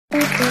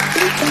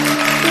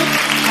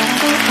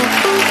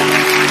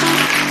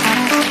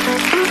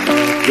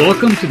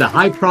Welcome to the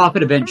High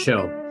Profit Event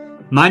Show.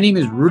 My name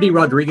is Rudy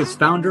Rodriguez,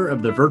 founder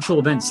of the Virtual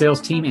Event Sales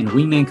Team and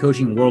Wingman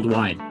Coaching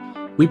Worldwide.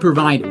 We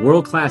provide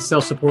world-class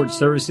sales support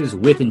services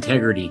with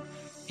integrity.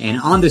 And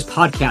on this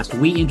podcast,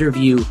 we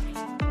interview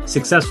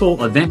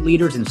successful event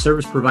leaders and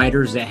service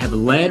providers that have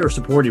led or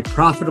supported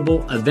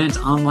profitable events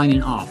online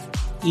and off.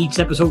 Each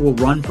episode will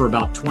run for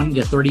about 20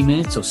 to 30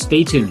 minutes, so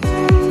stay tuned.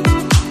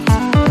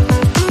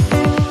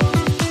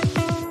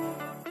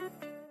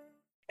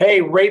 Hey,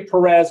 Ray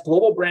Perez,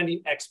 global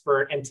branding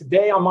expert. And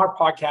today on our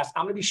podcast,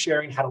 I'm going to be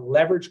sharing how to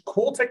leverage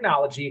cool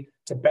technology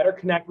to better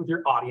connect with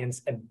your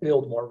audience and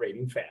build more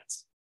raving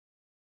fans.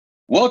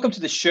 Welcome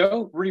to the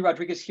show. Rudy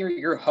Rodriguez here,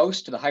 your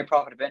host to the High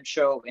Profit Event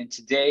Show. And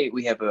today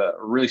we have a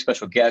really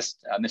special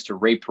guest, Mr.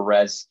 Ray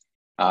Perez,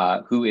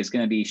 who is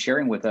going to be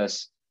sharing with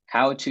us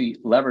how to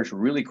leverage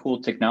really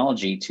cool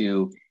technology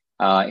to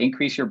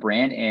increase your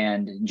brand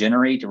and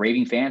generate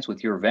raving fans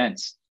with your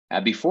events.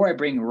 Before I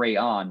bring Ray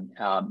on,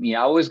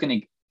 I was going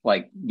to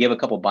give a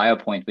couple bio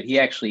points, but he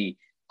actually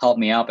helped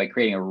me out by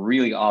creating a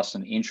really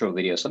awesome intro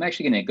video. So I'm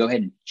actually going to go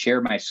ahead and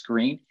share my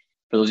screen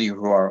for those of you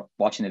who are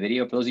watching the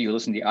video. For those of you who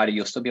listen to the audio,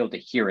 you'll still be able to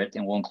hear it,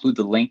 and we'll include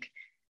the link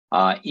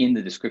in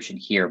the description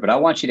here. But I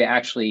want you to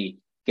actually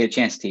get a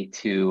chance to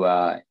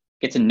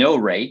get to know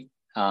Ray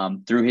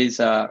through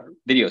his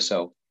video.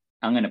 So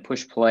I'm going to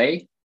push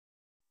play.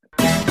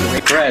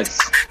 Ray Perez.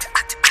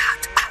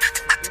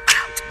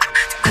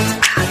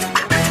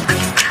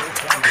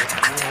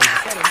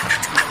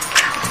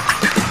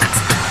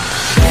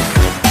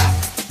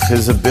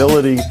 His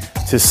ability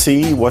to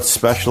see what's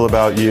special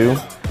about you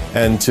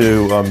and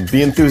to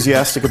be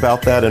enthusiastic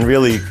about that and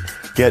really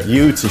get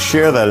you to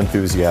share that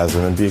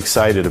enthusiasm and be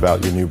excited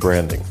about your new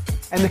branding.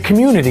 And the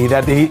community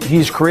that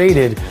he's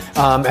created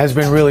has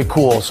been really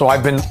cool. So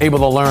I've been able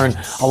to learn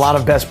a lot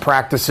of best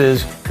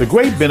practices. The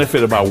great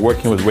benefit about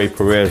working with Ray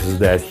Perez is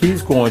that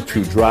he's going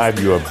to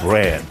drive your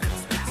brand.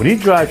 When he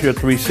drives your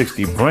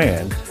 360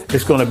 brand,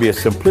 it's going to be a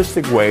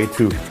simplistic way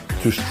to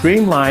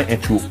streamline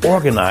and to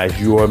organize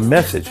your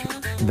message.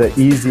 The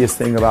easiest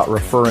thing about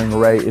referring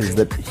Ray is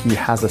that he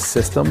has a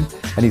system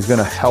and he's going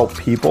to help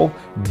people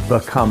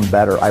become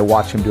better. I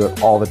watch him do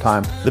it all the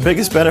time. The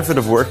biggest benefit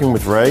of working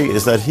with Ray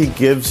is that he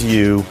gives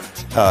you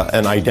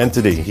an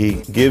identity.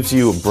 He gives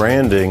you a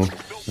branding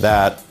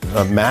that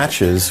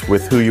matches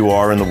with who you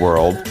are in the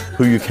world,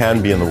 who you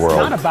can be in the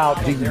world. It's not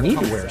about do you need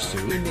to wear a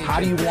suit, how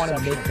do you want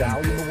to make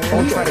value in the world?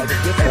 Don't try to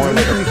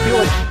make you feel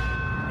like,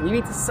 and you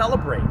need to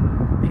celebrate,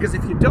 because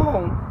if you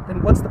don't,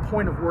 then what's the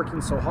point of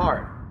working so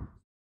hard?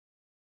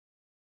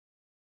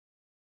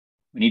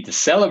 We need to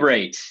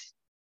celebrate.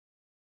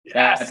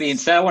 Yes. That being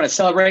said, I want to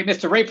celebrate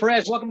Mr. Ray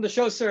Perez. Welcome to the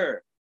show,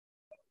 sir.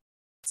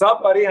 What's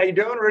up, buddy? How you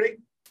doing, Rudy?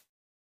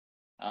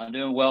 I'm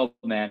doing well,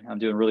 man. I'm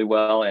doing really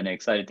well and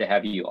excited to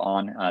have you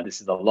on. This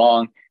is a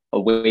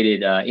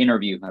long-awaited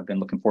interview I've been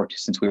looking forward to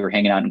since we were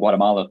hanging out in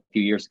Guatemala a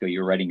few years ago.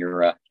 You were writing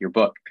your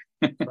book.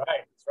 Right,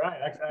 that's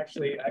right. I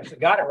actually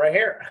got it right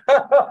here.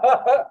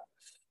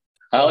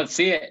 Let's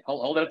see it.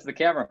 Hold it up to the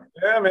camera.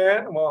 Yeah,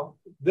 man. Well,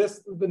 this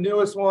is the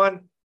newest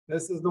one.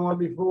 This is the one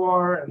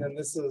before, and then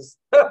this is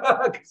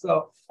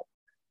so.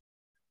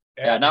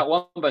 Yeah, not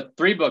one, but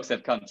 3 books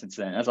have come since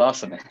then. That's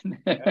awesome, man.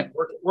 Yeah,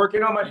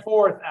 working on my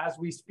 4th as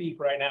we speak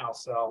right now.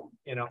 So,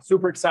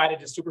 super excited,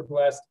 just super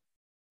blessed.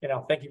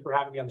 Thank you for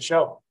having me on the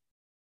show.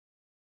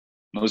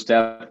 Most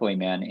definitely,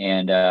 man.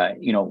 And,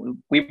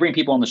 we bring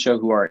people on the show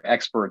who are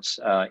experts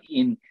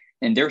in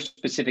their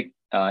specific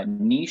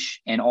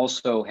niche and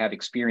also have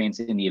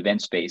experience in the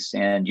event space.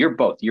 And you're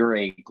both. You're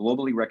a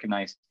globally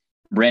recognized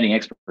branding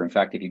expert. In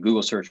fact, if you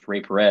Google search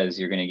Ray Perez,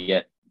 you're going to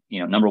get,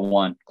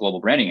 #1 global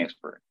branding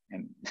expert.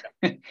 And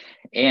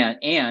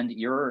and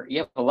you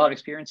have a lot of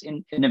experience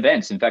in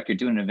events. In fact, you're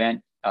doing an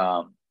event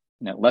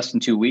less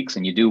than 2 weeks,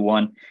 and you do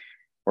 1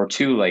 or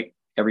 2 like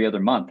every other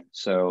month.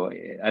 So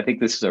I think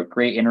this is a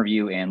great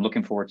interview, and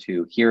looking forward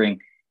to hearing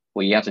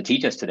what you have to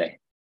teach us today.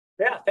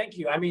 Yeah, thank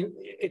you. I mean,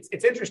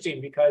 it's interesting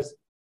because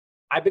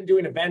I've been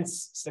doing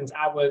events since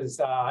I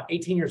was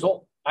 18 years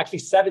old. Actually,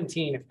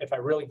 17 if I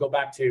really go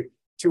back to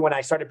when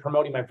I started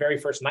promoting my very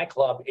first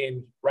nightclub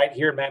right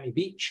here in Miami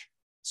Beach.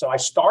 So I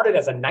started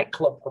as a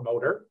nightclub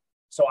promoter.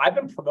 So I've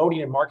been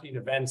promoting and marketing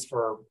events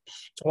for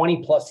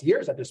 20 plus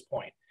years at this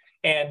point.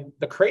 And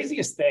the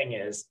craziest thing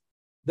is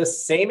the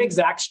same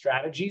exact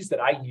strategies that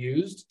I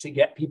used to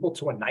get people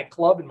to a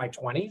nightclub in my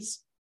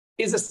 20s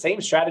is the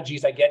same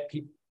strategies I get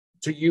people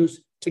to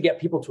use to get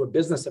people to a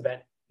business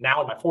event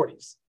now in my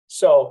 40s.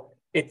 So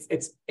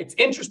it's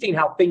interesting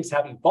how things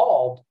have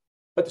evolved,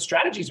 but the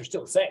strategies are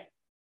still the same.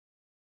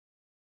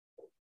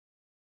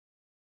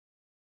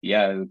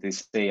 Yeah, they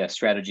say a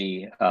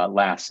strategy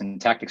lasts,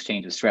 and tactics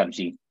change, a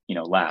strategy,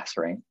 lasts,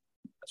 right?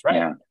 That's right.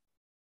 Yeah.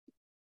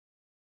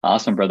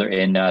 Awesome, brother.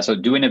 And so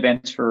doing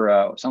events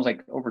for sounds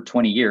like over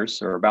 20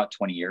 years or about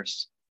 20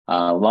 years.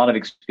 A lot of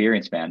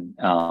experience, man.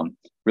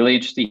 Really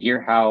interested to hear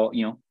how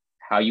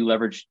you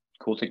leverage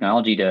cool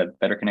technology to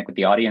better connect with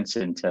the audience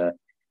and to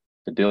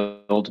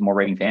build more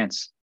raving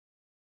fans.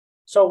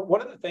 So one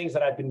of the things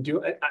that I've been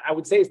doing, I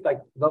would say, is like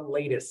the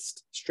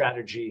latest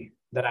strategy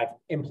that I've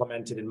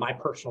implemented in my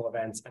personal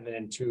events and then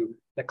into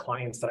the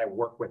clients that I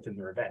work with in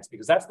their events,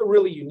 because that's the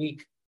really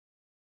unique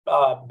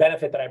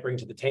benefit that I bring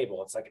to the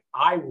table. It's like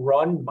I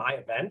run my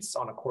events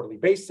on a quarterly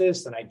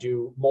basis, and I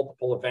do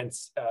multiple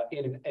events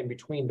in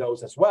between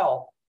those as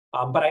well.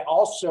 But I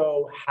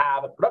also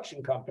have a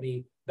production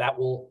company that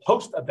will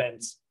host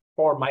events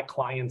for my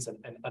clients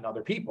and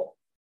other people.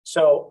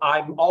 So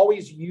I'm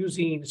always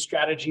using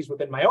strategies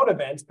within my own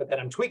events, but then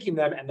I'm tweaking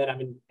them and then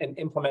I'm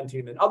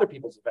implementing them in other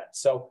people's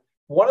events. So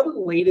one of the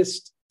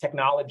latest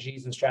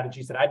technologies and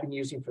strategies that I've been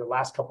using for the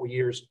last couple of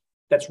years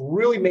that's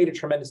really made a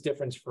tremendous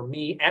difference for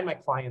me and my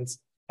clients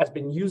has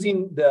been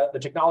using the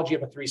technology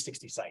of a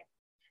 360 site.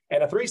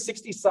 And a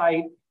 360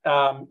 site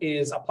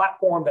is a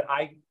platform that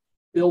I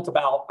built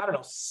about,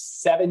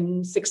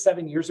 7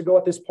 years ago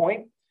at this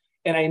point.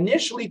 And I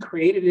initially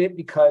created it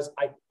because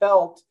I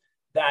felt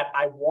that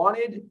I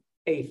wanted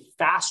a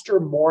faster,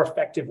 more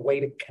effective way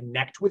to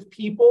connect with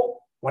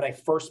people when I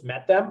first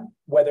met them,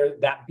 whether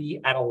that be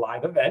at a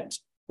live event,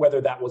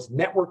 whether that was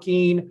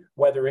networking,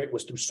 whether it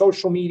was through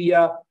social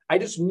media. I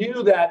just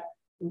knew that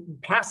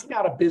passing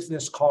out a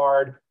business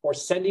card or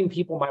sending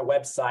people my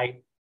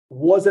website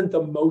wasn't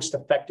the most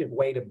effective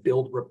way to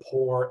build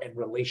rapport and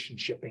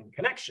relationship and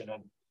connection.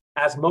 And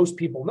as most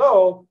people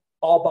know,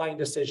 all buying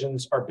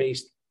decisions are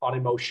based on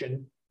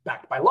emotion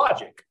backed by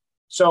logic.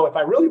 So if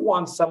I really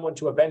want someone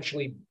to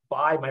eventually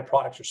buy my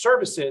products or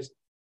services,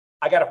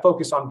 I got to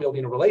focus on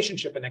building a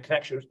relationship and a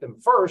connection with them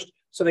first,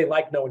 so they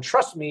like, know, and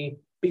trust me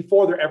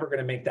before they're ever going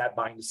to make that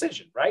buying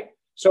decision, right?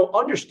 So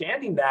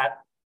understanding that,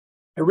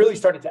 I really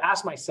started to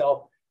ask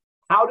myself,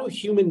 how do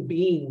human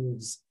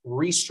beings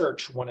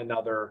research one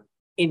another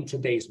in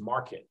today's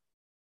market?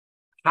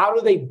 How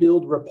do they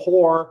build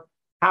rapport?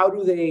 How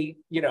do they,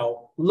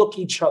 look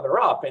each other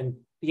up? And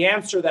the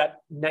answer that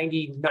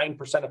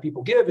 99% of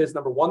people give is,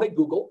 number one, they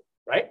Google,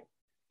 right?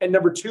 And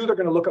number two, they're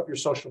going to look up your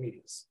social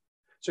medias.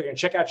 So you're going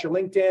to check out your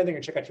LinkedIn, they're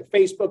going to check out your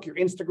Facebook, your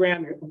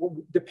Instagram,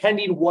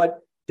 depending what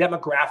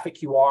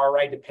demographic you are,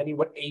 right? Depending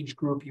what age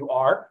group you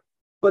are,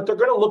 but they're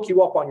going to look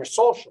you up on your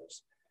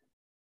socials.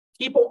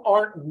 People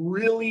aren't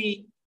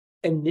really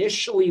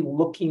initially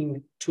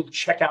looking to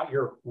check out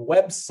your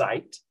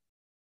website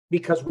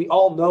because we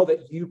all know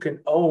that you can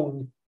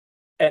own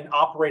and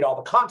operate all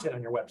the content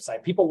on your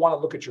website. People want to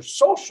look at your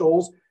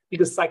socials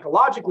because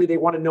psychologically they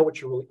want to know what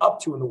you're really up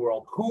to in the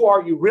world. Who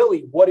are you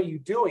really? What are you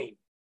doing?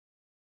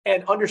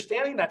 And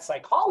understanding that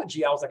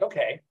psychology, I was like,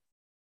 okay,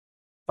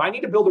 if I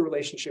need to build a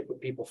relationship with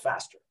people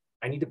faster,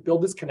 I need to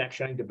build this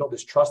connection, I need to build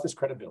this trust, this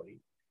credibility.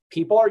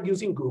 People are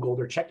using Google,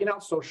 they're checking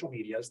out social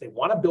medias, they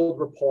want to build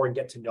rapport and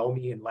get to know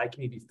me and like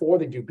me before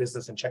they do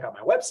business and check out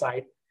my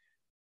website.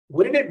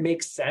 Wouldn't it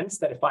make sense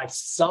that if I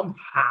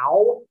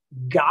somehow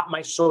got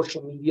my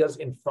social medias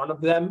in front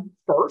of them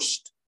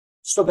first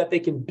so that they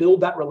can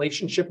build that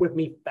relationship with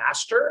me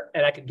faster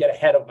and I could get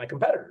ahead of my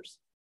competitors?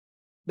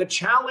 The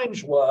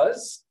challenge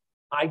was,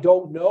 I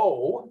don't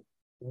know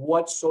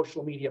what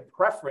social media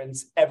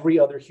preference every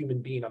other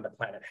human being on the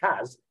planet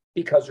has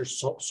because there's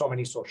so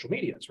many social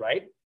medias,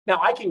 right? Now,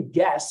 I can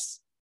guess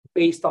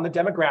based on the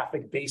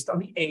demographic, based on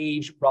the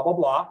age, blah, blah,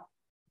 blah,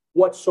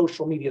 what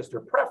social media is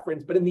their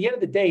preference. But in the end of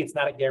the day, it's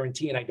not a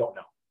guarantee and I don't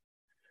know.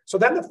 So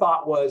then the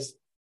thought was,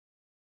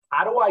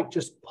 how do I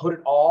just put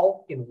it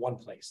all in one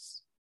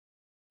place?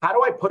 How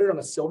do I put it on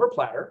a silver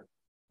platter,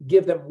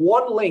 give them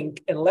one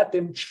link and let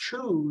them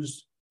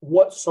choose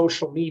what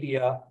social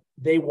media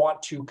they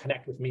want to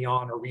connect with me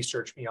on or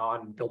research me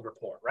on and build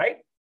rapport, right?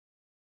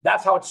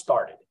 That's how it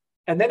started.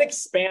 And then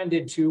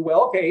expanded to,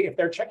 well, okay, if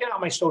they're checking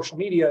out my social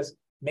medias,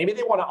 maybe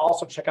they want to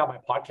also check out my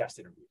podcast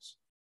interviews.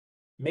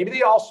 Maybe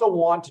they also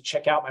want to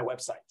check out my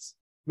websites.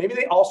 Maybe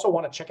they also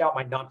want to check out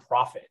my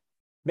nonprofit.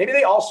 Maybe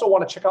they also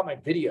want to check out my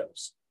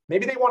videos.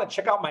 Maybe they want to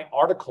check out my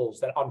articles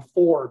that on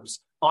Forbes,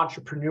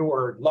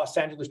 Entrepreneur, Los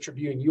Angeles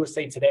Tribune,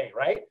 USA Today,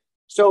 right?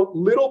 So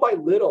little by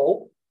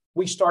little,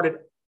 we started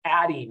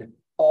adding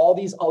all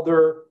these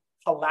other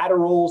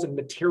collaterals and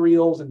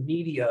materials and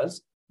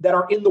medias that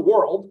are in the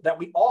world that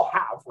we all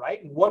have,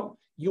 right? And one,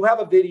 you have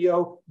a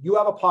video, you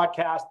have a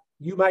podcast,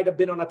 you might have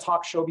been on a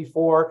talk show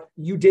before,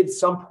 you did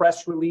some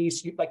press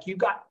release, you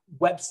got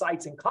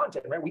websites and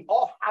content, right? We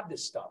all have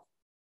this stuff.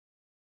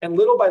 And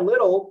little by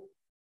little,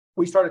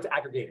 we started to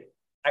aggregate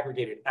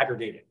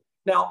it.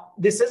 Now,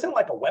 this isn't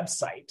like a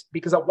website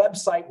because a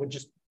website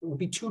would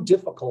be too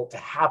difficult to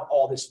have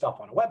all this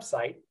stuff on a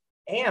website.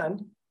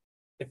 And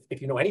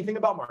if you know anything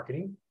about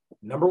marketing,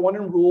 number one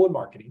rule in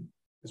marketing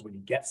is when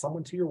you get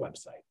someone to your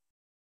website,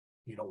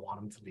 you don't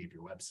want them to leave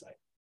your website.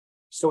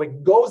 So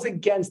it goes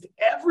against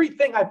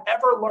everything I've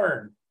ever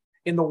learned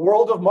in the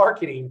world of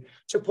marketing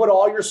to put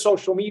all your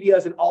social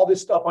medias and all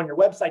this stuff on your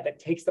website that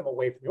takes them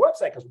away from your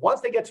website. Because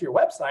once they get to your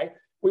website,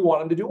 we want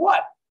them to do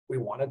what? We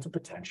want them to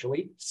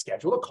potentially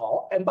schedule a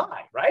call and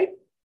buy, right?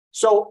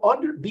 So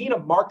under being a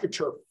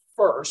marketer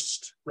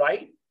first,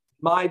 right?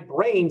 My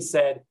brain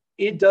said,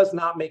 it does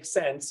not make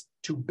sense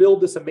to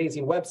build this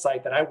amazing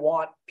website that I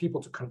want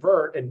people to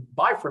convert and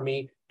buy from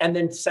me and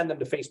then send them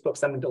to Facebook,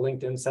 send them to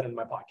LinkedIn, send them to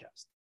my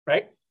podcast,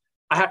 right?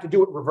 I have to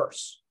do it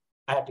reverse.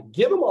 I have to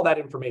give them all that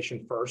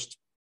information first,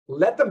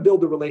 let them build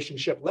the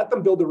relationship, let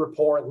them build the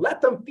rapport, let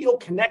them feel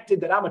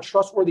connected that I'm a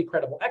trustworthy,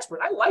 credible expert.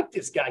 I like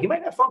this guy. He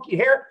might have funky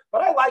hair,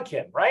 but I like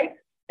him, right?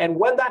 And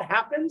when that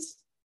happens,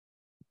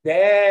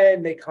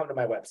 then they come to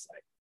my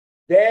website.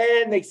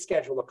 Then they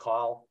schedule a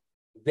call.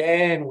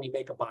 Then we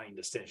make a buying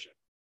decision.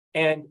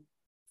 And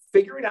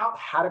figuring out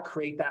how to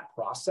create that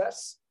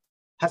process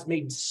has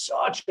made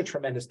such a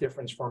tremendous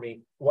difference for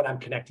me when I'm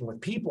connecting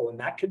with people. And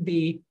that could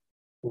be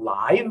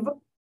live,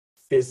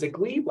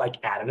 physically, like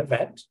at an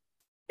event.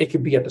 It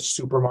could be at the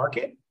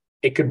supermarket.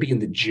 It could be in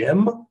the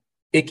gym.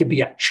 It could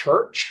be at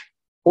church,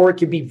 or it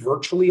could be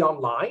virtually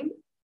online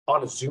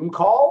on a Zoom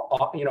call,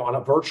 on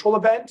a virtual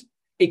event.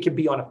 It could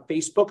be on a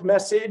Facebook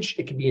message.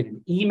 It could be in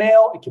an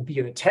email. It could be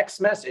in a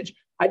text message.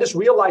 I just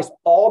realized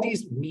all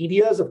these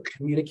medias of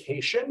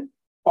communication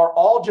are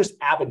all just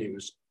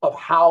avenues of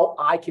how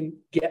I can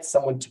get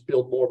someone to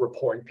build more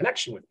rapport and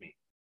connection with me.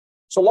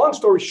 So long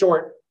story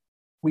short,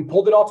 we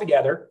pulled it all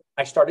together.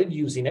 I started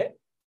using it,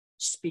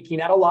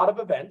 speaking at a lot of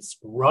events,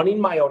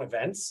 running my own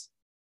events,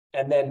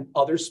 and then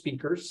other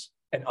speakers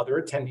and other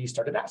attendees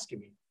started asking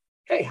me,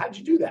 hey, how'd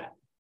you do that?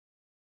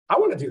 I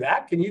want to do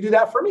that. Can you do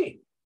that for me?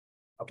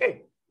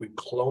 Okay, we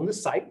clone the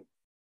site.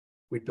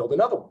 We build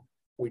another one.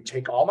 We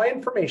take all my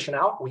information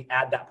out. We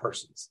add that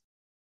person's.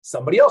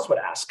 Somebody else would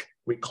ask.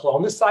 We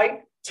clone the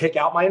site, take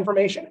out my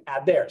information,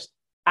 add theirs.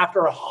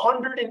 After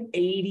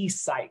 180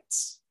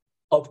 sites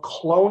of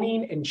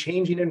cloning and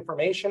changing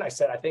information, I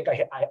said, I think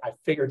I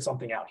figured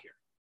something out here.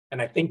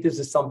 And I think this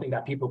is something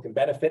that people can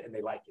benefit and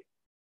they like it.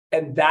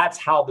 And that's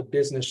how the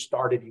business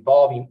started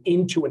evolving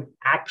into an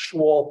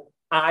actual,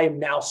 I am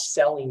now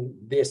selling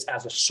this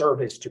as a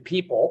service to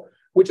people,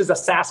 which is a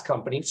SaaS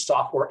company,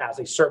 software as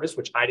a service,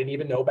 which I didn't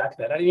even know back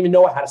then. I didn't even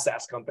know I had a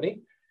SaaS company.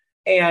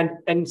 And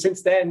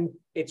since then,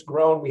 it's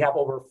grown. We have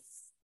over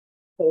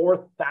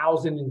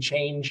 4,000 and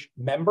change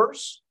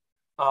members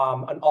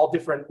on all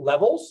different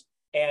levels.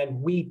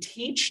 And we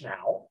teach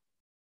now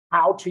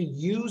how to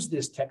use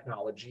this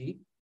technology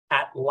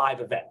at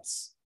live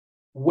events,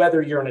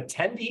 whether you're an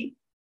attendee,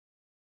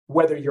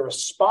 whether you're a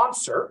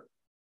sponsor,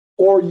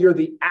 or you're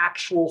the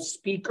actual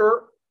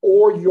speaker,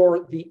 or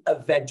you're the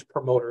event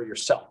promoter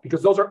yourself,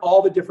 because those are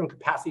all the different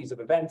capacities of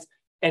events.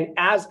 And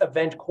as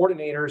event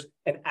coordinators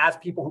and as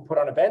people who put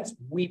on events,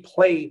 we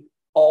play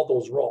all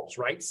those roles,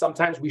 right?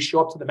 Sometimes we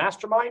show up to the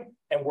mastermind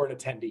and we're an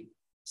attendee.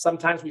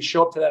 Sometimes we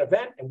show up to that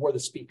event and we're the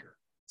speaker.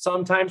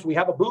 Sometimes we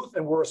have a booth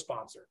and we're a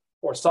sponsor,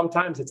 or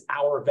sometimes it's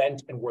our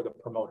event and we're the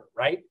promoter,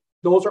 right?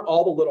 Those are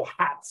all the little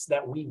hats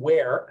that we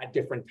wear at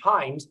different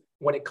times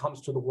when it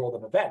comes to the world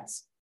of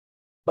events.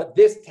 But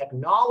this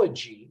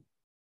technology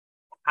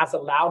has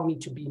allowed me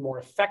to be more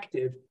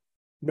effective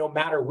no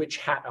matter which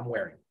hat I'm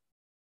wearing.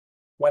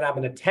 When I'm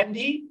an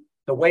attendee,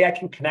 the way I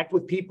can connect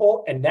with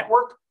people and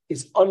network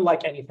is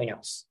unlike anything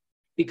else,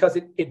 because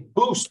it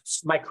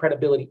boosts my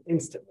credibility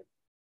instantly.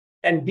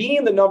 And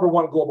being the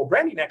 #1 global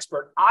branding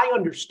expert, I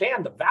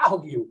understand the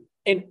value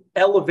in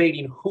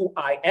elevating who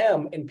I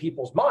am in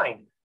people's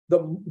mind.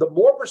 The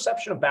more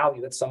perception of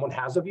value that someone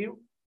has of you,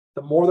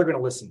 the more they're going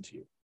to listen to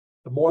you,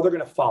 the more they're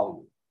going to follow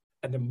you,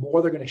 and the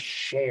more they're going to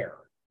share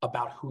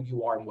about who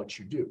you are and what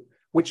you do,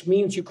 which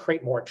means you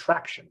create more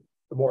attraction.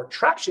 The more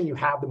attraction you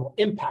have, the more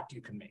impact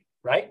you can make,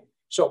 right?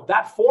 So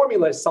that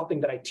formula is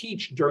something that I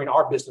teach during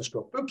our Business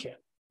Growth Bootcamp.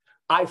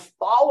 I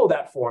follow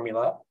that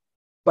formula,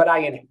 but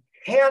I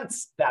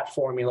enhance that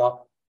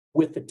formula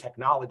with the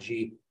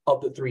technology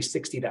of the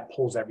 360 that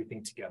pulls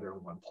everything together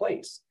in one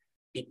place.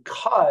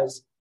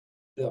 Because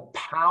the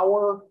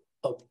power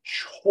of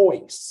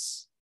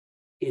choice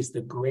is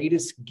the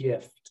greatest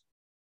gift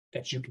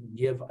that you can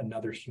give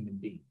another human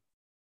being.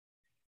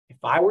 If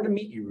I were to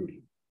meet you,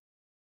 Rudy,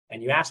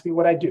 and you ask me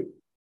what I do,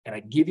 and I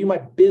give you my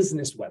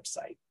business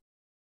website,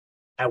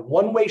 at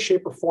one way,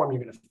 shape, or form,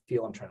 you're going to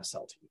feel I'm trying to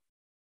sell to you.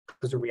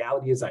 Because the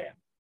reality is I am,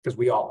 because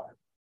we all are.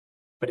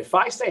 But if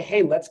I say,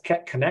 hey, let's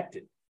get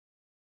connected,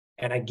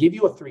 and I give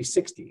you a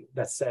 360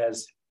 that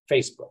says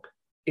Facebook,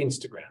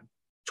 Instagram,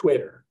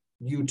 Twitter,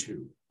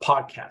 YouTube,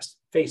 podcast,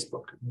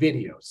 Facebook,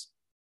 videos,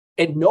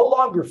 it no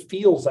longer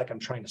feels like I'm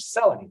trying to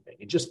sell anything.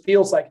 It just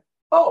feels like,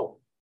 oh,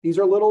 these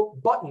are little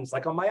buttons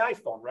like on my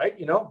iPhone, right?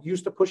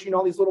 Used to pushing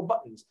all these little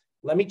buttons.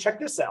 Let me check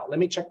this out. Let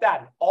me check that.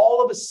 And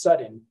all of a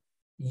sudden,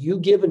 you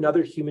give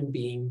another human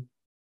being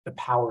the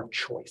power of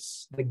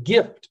choice, the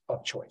gift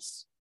of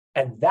choice.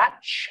 And that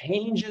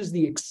changes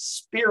the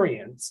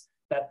experience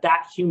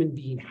that human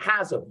being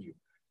has of you.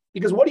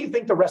 Because what do you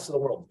think the rest of the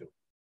world is doing?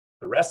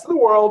 The rest of the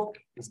world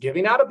is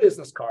giving out a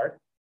business card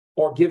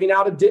or giving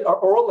out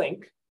a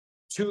link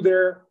to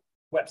their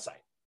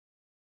website.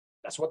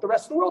 That's what the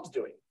rest of the world's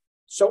doing.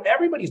 So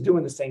everybody's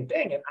doing the same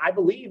thing. And I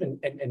believe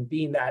in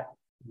being that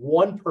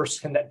one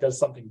person that does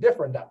something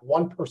different, that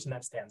one person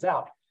that stands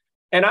out.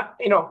 And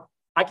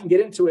I can get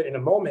into it in a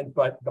moment,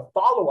 but the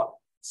follow-up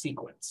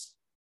sequence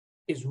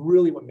is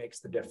really what makes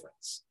the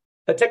difference.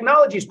 The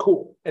technology is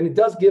cool, and it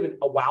does give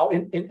a wow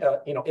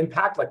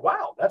impact, like,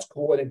 wow, that's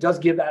cool. And it does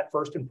give that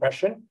first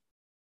impression.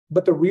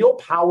 But the real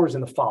power is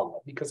in the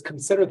follow-up, because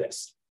consider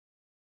this.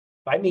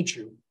 If I meet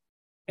you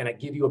and I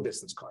give you a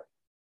business card,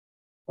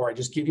 or I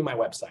just give you my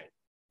website,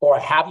 or I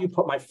have you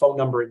put my phone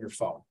number in your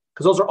phone,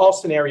 because those are all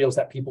scenarios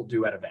that people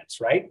do at events,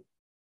 right?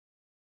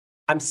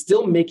 I'm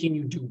still making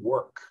you do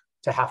work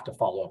to have to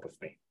follow up with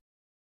me.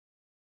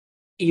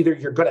 Either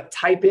you're going to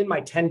type in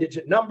my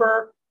 10-digit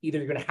number, either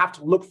you're going to have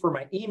to look for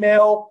my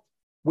email.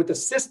 With the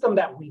system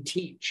that we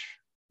teach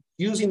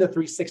using the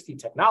 360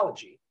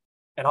 technology,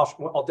 and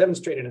I'll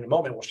demonstrate it in a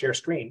moment, we'll share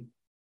screen.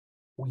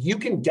 You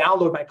can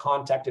download my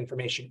contact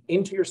information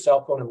into your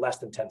cell phone in less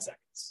than 10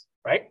 seconds,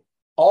 right?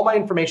 All my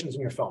information is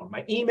in your phone,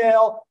 my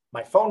email,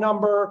 my phone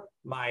number,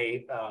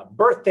 my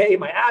birthday,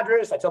 my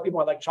address. I tell people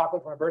I like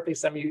chocolate for my birthday,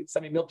 send me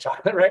milk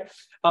chocolate, right?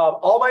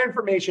 All my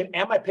information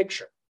and my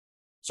picture.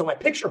 So my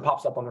picture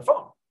pops up on their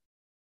phone.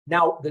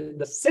 Now,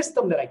 the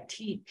system that I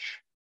teach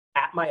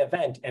at my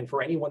event, and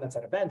for anyone that's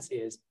at events,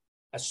 is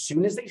as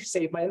soon as they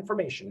save my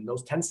information in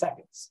those 10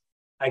 seconds,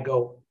 I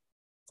go,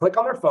 click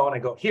on their phone, I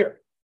go, here,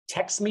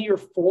 text me your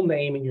full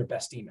name and your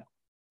best email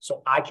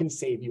so I can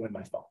save you in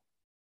my phone.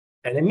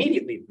 And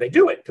immediately they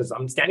do it because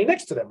I'm standing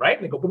next to them, right?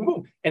 And they go, boom,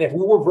 boom. And if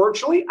we were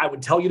virtually, I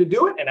would tell you to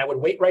do it and I would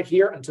wait right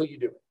here until you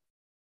do it.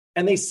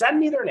 And they send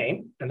me their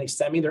name and they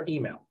send me their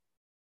email.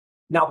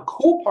 Now, the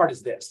cool part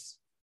is this.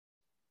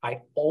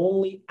 I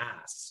only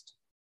asked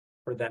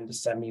for them to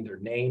send me their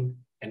name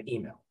and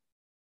email.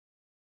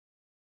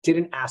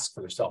 Didn't ask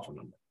for their cell phone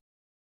number.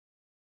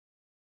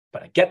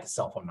 But I get the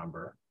cell phone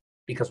number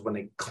because when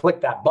they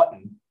click that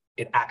button,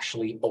 it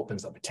actually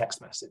opens up a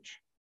text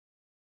message.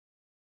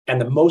 And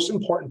the most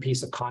important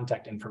piece of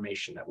contact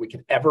information that we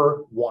could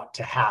ever want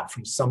to have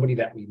from somebody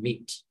that we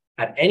meet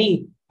at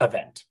any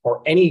event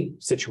or any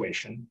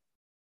situation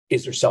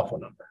is their cell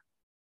phone number.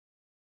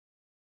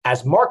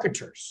 As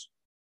marketers,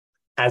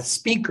 as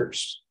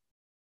speakers,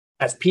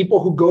 as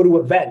people who go to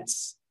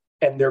events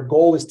and their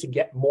goal is to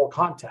get more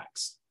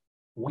contacts,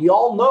 we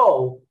all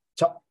know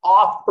to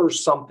offer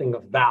something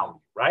of value,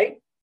 right?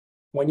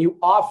 When you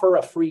offer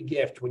a free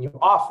gift, when you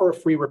offer a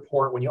free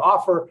report, when you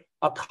offer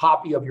a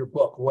copy of your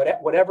book,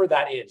 whatever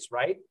that is,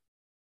 right?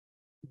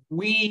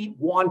 We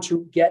want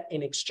to get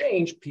in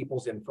exchange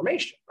people's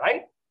information,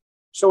 right?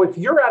 So if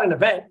you're at an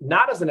event,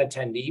 not as an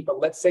attendee, but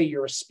let's say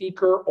you're a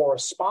speaker or a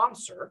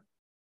sponsor,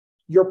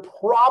 you're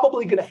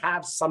probably going to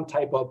have some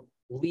type of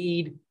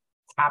lead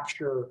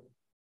capture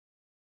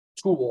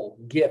tool,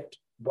 gift,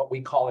 what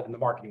we call it in the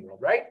marketing world,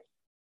 right?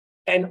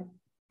 And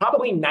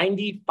probably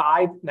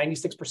 95,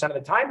 96% of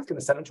the time, it's going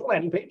to send them to a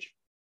landing page.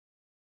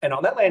 And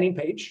on that landing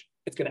page,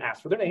 it's going to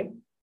ask for their name,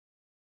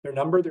 their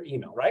number, their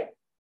email, right?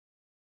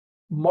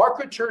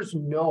 Marketers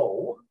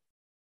know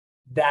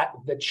that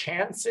the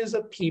chances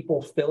of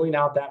people filling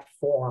out that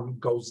form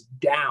goes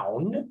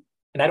down.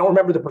 And I don't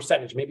remember the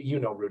percentage. Maybe you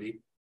know,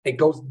 Rudy. It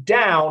goes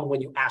down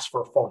when you ask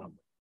for a phone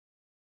number.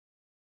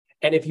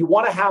 And if you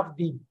want to have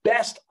the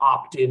best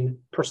opt-in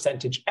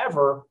percentage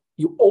ever,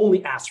 you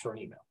only ask for an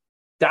email.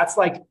 That's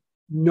like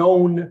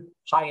known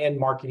high-end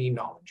marketing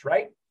knowledge,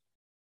 right?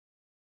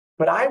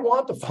 But I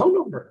want the phone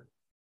number.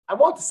 I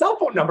want the cell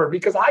phone number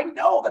because I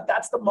know that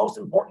that's the most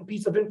important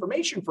piece of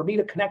information for me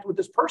to connect with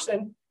this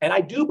person. And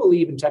I do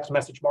believe in text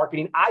message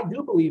marketing. I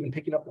do believe in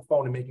picking up the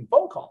phone and making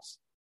phone calls.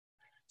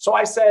 So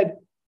I said,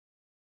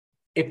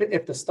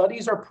 if the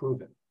studies are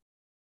proven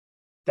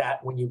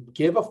that when you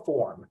give a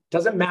form,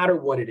 doesn't matter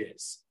what it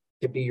is.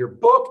 It can be your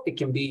book, it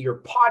can be your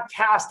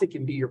podcast, it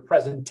can be your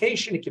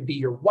presentation, it can be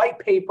your white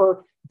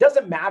paper. It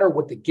doesn't matter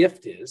what the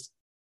gift is.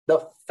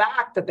 The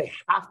fact that they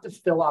have to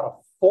fill out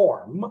a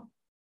form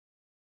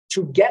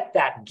to get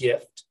that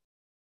gift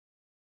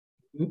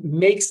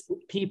makes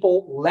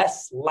people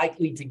less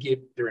likely to give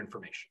their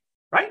information,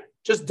 right?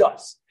 Just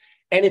does.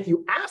 And if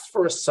you ask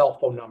for a cell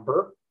phone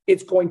number,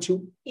 it's going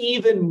to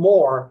even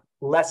more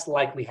less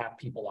likely have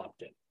people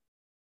opt in.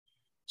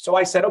 So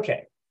I said,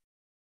 okay,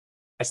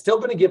 I'm still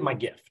going to give my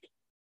gift.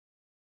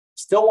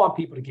 Still want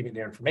people to give me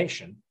their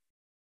information.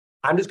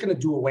 I'm just going to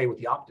do away with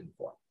the opt-in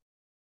form.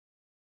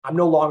 I'm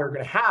no longer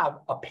going to have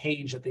a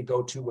page that they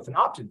go to with an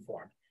opt-in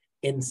form.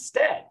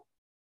 Instead,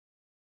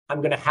 I'm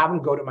going to have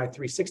them go to my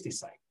 360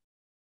 site.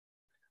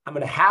 I'm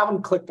going to have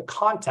them click the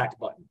contact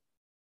button.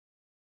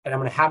 And I'm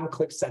going to have them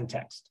click send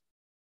text.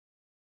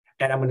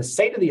 And I'm going to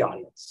say to the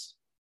audience,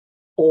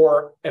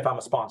 or if I'm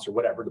a sponsor,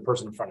 whatever, the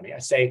person in front of me, I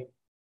say,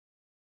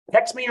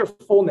 text me your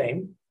full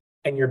name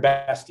and your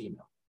best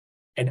email.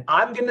 And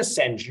I'm going to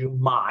send you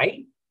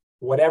my,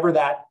 whatever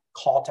that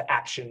call to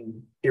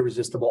action,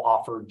 irresistible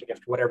offer,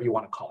 gift, whatever you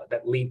want to call it,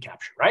 that lead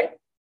capture, right?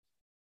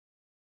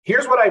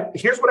 Here's what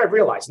I've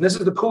realized, and this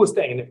is the coolest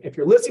thing. And if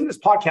you're listening to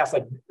this podcast,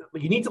 like,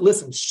 you need to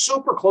listen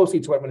super closely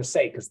to what I'm going to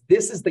say, because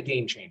this is the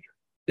game changer.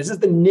 This is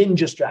the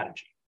ninja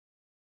strategy.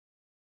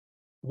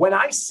 When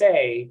I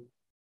say,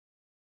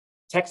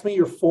 text me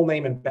your full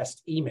name and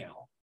best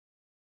email,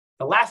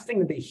 the last thing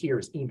that they hear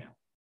is email.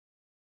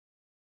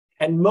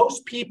 And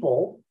most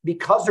people,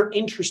 because they're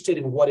interested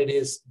in what it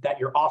is that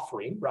you're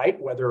offering, right?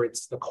 Whether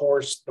it's the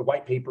course, the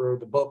white paper,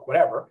 the book,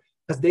 whatever,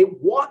 because they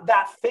want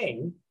that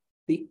thing,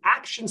 the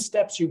action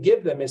steps you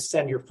give them is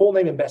send your full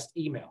name and best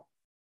email.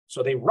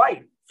 So they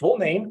write full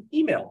name,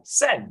 email,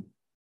 send.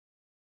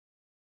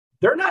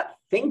 they're not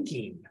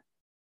thinking,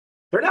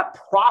 they're not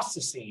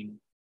processing,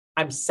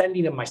 I'm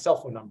sending them my cell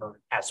phone number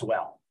as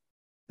well.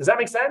 Does that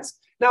make sense?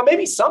 Now,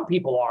 maybe some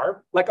people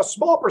are, like a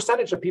small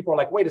percentage of people are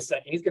like, wait a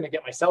second, he's going to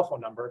get my cell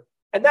phone number.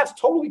 And that's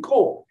totally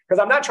cool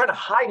because I'm not trying to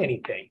hide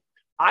anything.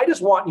 I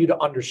just want you to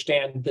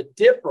understand the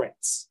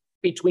difference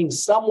between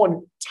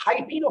someone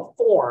typing a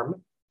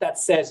form that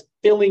says,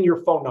 fill in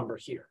your phone number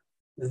here.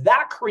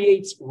 That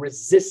creates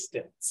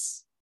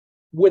resistance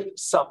with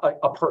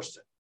a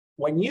person.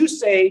 When you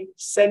say,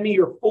 send me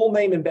your full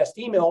name and best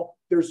email,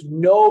 there's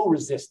no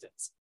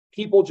resistance.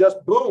 People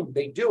just, boom,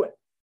 they do it.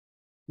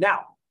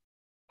 Now,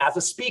 as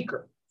a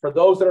speaker, for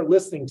those that are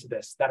listening to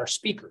this, that are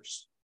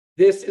speakers,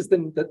 this is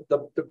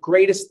the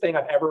greatest thing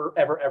I've ever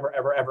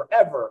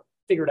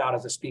figured out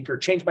as a speaker.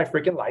 Changed my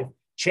freaking life,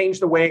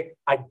 changed the way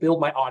I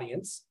build my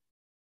audience.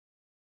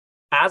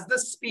 As the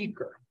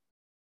speaker,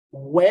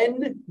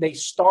 when they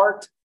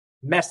start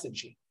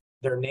messaging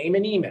their name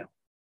and email,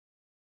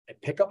 I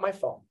pick up my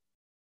phone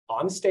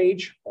on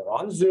stage or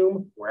on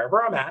Zoom,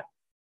 wherever I'm at.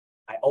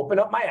 I open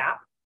up my app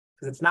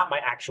because it's not my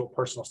actual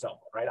personal cell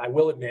phone, right? I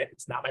will admit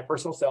it's not my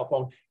personal cell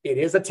phone. It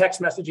is a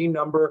text messaging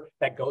number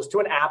that goes to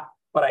an app,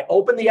 but I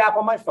open the app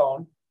on my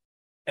phone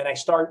and I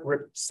start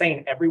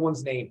saying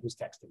everyone's name who's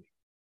texting me.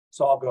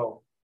 So I'll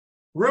go,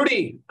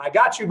 Rudy, I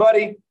got you,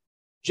 buddy.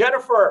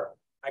 Jennifer,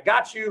 I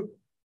got you.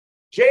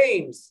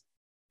 James.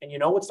 And you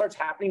know what starts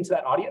happening to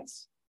that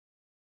audience?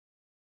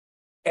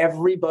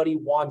 Everybody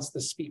wants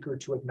the speaker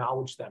to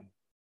acknowledge them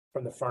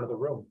from the front of the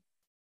room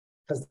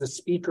because the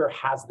speaker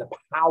has the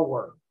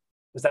power.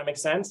 Does that make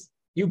sense?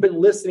 You've been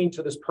listening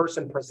to this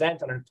person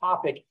present on a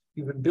topic.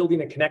 You've been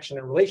building a connection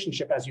and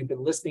relationship as you've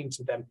been listening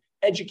to them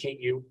educate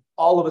you.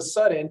 All of a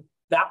sudden,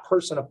 that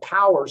person of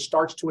power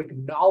starts to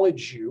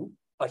acknowledge you,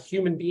 a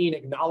human being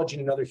acknowledging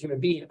another human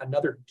being,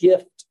 another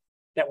gift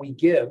that we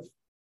give.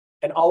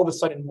 And all of a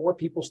sudden, more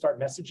people start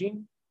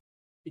messaging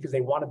because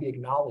they want to be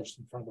acknowledged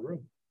in front of the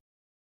room.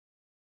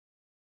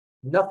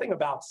 Nothing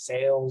about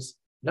sales,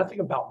 nothing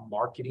about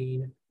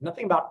marketing,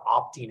 nothing about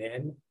opting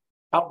in,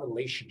 about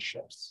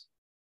relationships,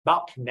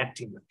 about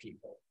connecting with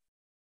people.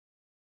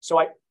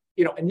 So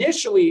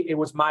initially it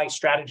was my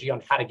strategy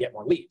on how to get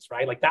more leads,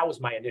 right? Like that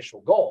was my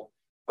initial goal.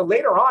 But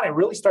later on, I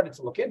really started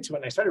to look into it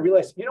and I started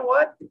realizing, you know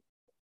what?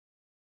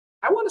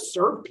 I want to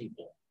serve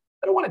people.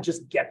 I don't want to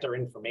just get their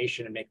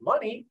information and make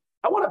money.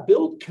 I want to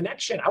build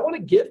connection. I want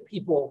to give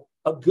people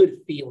a good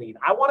feeling.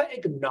 I want to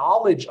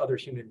acknowledge other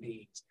human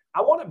beings.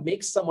 I want to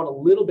make someone a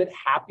little bit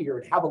happier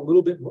and have a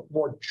little bit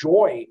more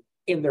joy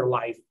in their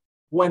life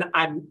when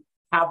I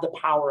have the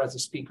power as a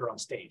speaker on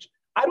stage.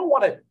 I don't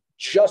want to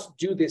just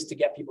do this to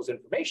get people's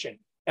information.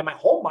 And my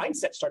whole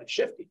mindset started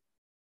shifting.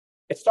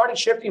 It started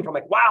shifting from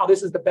like, wow,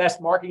 this is the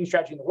best marketing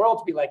strategy in the world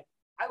to be like,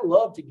 I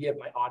love to give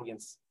my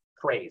audience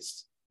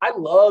praise. I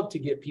love to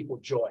give people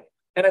joy.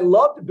 And I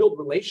love to build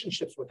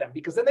relationships with them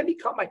because then they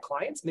become my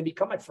clients and they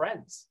become my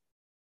friends.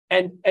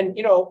 And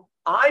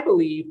I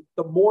believe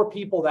the more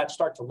people that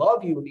start to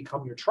love you and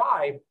become your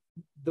tribe,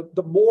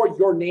 the more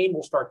your name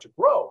will start to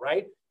grow,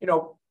 right?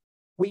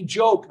 We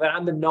joke that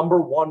I'm the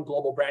 #1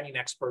 global branding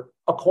expert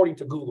according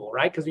to Google,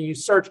 right? Because when you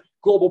search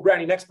global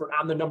branding expert,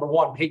 I'm the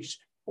 #1, page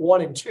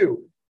 1 and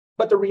 2.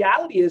 But the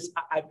reality is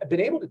I've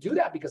been able to do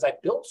that because I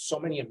built so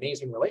many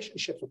amazing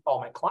relationships with all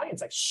my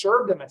clients. I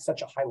served them at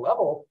such a high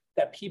level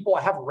that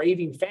I have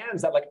raving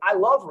fans that like, I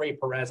love Ray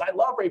Perez. I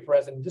love Ray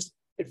Perez. And just,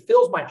 it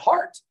fills my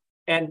heart.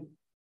 And,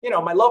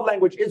 my love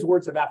language is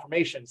words of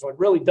affirmation. So it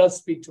really does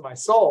speak to my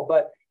soul.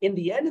 But in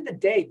the end of the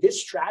day,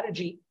 this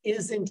strategy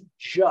isn't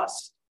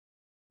just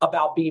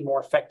about being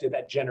more effective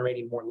at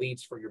generating more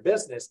leads for your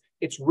business.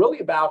 It's really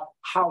about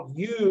how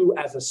you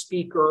as a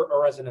speaker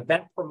or as an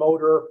event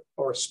promoter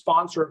or a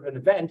sponsor of an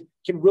event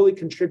can really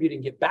contribute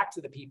and give back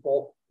to the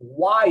people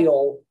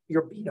while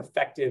you're being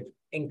effective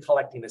in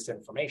collecting this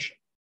information.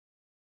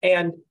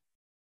 And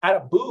at a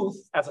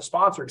booth as a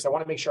sponsor, because I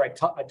want to make sure I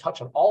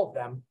touch on all of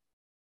them,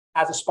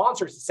 as a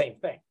sponsor, it's the same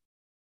thing.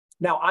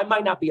 Now, I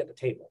might not be at the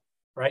table,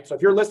 right? So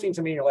if you're listening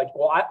to me and you're like,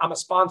 well, I'm a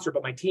sponsor,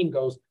 but my team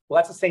goes, well,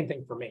 that's the same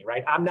thing for me,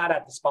 right? I'm not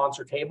at the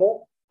sponsor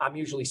table. I'm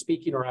usually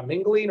speaking or I'm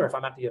mingling or if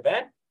I'm at the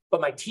event,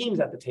 but my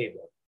team's at the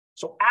table.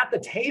 So at the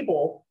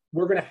table,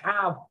 we're going to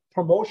have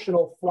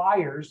promotional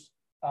flyers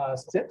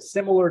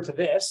similar to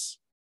this,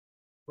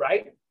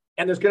 right?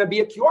 And there's going to be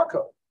a QR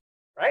code,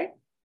 right?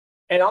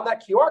 And on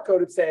that QR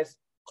code, it says,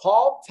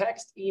 call,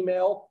 text,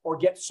 email, or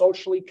get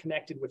socially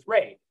connected with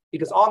Ray.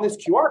 Because on this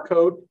QR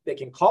code, they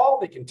can call,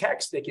 they can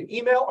text, they can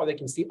email, or they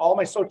can see all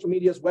my social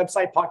medias,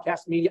 website,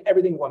 podcast media,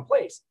 everything in one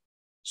place.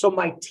 So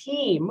my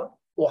team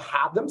will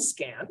have them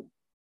scan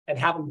and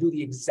have them do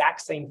the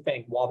exact same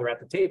thing while they're at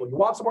the table. You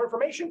want some more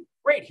information?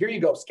 Great, here you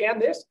go. Scan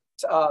this,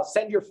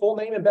 send your full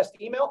name and best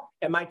email,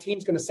 and my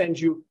team's going to send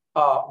you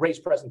Ray's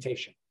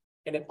presentation.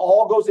 And it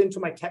all goes into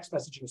my text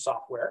messaging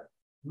software.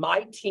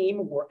 My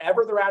team,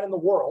 wherever they're at in the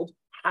world,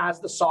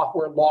 has the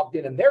software logged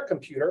in their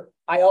computer.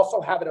 I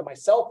also have it on my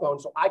cell phone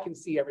so I can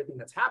see everything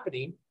that's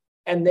happening.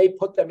 And they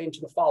put them into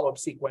the follow-up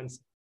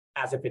sequence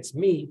as if it's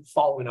me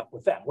following up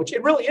with them, which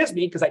it really is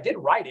me because I did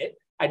write it.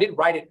 I did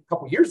write it a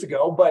couple years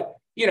ago, but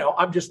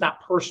I'm just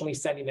not personally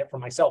sending it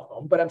from my cell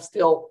phone, but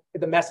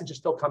the message is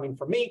still coming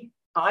from me.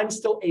 I'm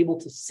still able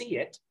to see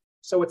it.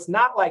 So it's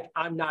not like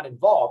I'm not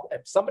involved.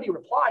 If somebody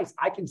replies,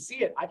 I can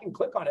see it. I can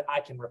click on it. I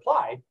can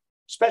reply,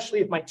 especially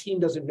if my team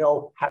doesn't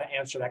know how to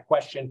answer that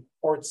question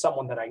or it's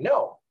someone that I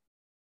know.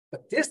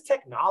 But this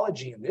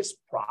technology and this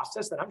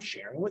process that I'm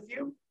sharing with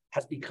you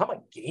has become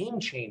a game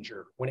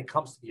changer when it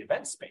comes to the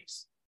event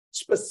space,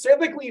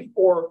 specifically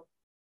for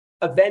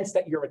events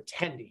that you're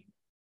attending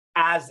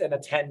as an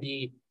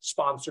attendee,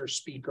 sponsor,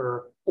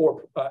 speaker,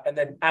 and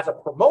then as a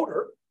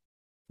promoter.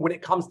 When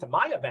it comes to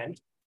my event,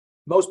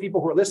 most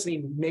people who are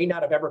listening may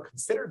not have ever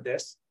considered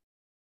this.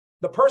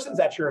 The person's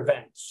at your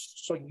event,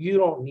 so you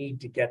don't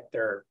need to get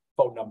their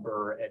phone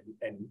number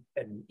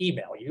and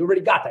email. You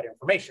already got that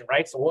information,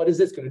 right? So what is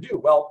this going to do?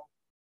 Well,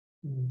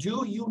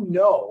 do you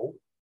know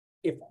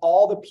if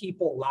all the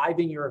people live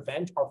in your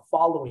event are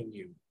following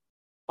you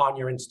on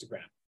your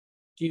Instagram?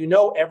 Do you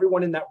know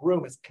everyone in that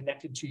room is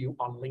connected to you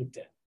on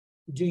LinkedIn?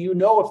 Do you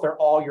know if they're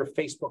all your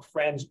Facebook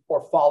friends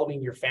or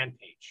following your fan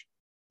page?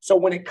 So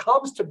when it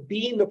comes to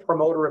being the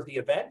promoter of the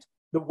event,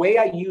 the way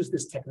I use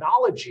this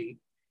technology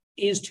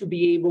is to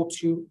be able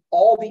to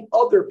all the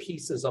other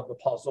pieces of the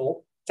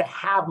puzzle to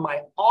have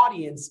my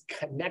audience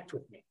connect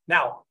with me.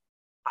 Now,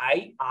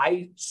 I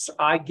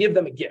give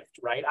them a gift,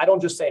 right? I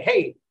don't just say,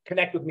 hey,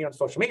 connect with me on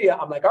social media.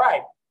 I'm like, all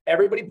right,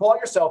 everybody pull out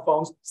your cell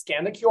phones,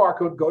 scan the QR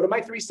code, go to my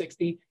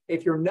 360.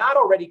 If you're not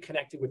already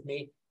connected with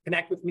me,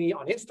 connect with me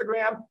on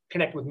Instagram,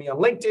 connect with me on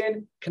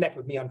LinkedIn, connect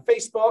with me on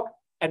Facebook.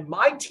 And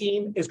my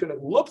team is going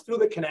to look through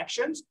the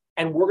connections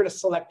and we're going to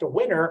select a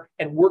winner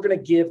and we're going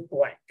to give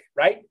blank,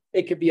 right?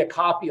 It could be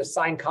a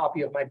signed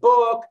copy of my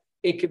book.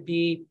 It could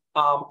be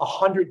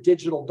 $100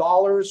 digital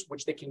dollars,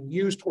 which they can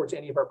use towards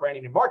any of our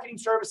branding and marketing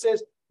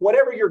services,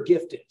 whatever your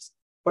gift is.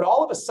 But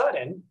all of a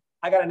sudden,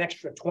 I got an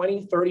extra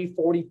 20, 30,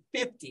 40,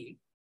 50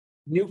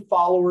 new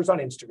followers on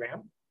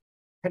Instagram,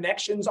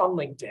 connections on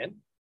LinkedIn,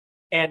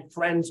 and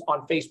friends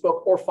on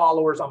Facebook or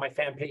followers on my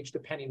fan page,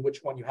 depending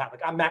which one you have.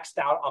 Like I'm maxed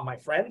out on my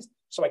friends,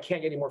 so I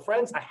can't get any more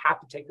friends. I have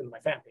to take them to my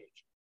fan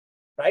page,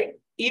 right?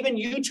 Even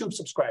YouTube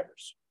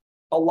subscribers.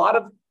 A lot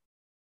of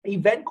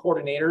event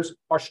coordinators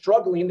are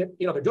struggling.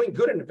 They're doing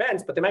good in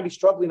events, but they might be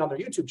struggling on their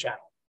YouTube channel,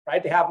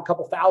 right? They have a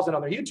couple thousand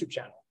on their YouTube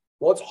channel.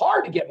 Well, it's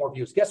hard to get more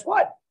views. Guess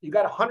what? You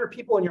got 100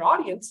 people in your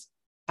audience,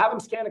 have them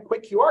scan a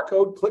quick QR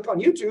code, click on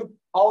YouTube.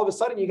 All of a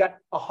sudden, you got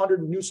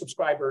 100 new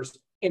subscribers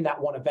in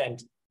that one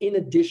event, in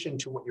addition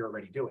to what you're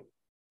already doing.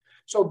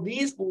 So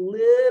these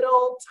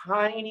little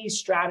tiny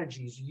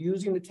strategies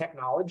using the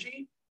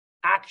technology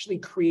actually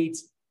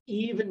creates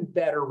even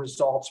better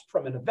results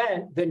from an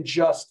event than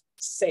just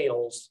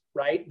sales,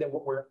 right? Than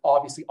what we're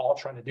obviously all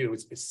trying to do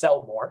is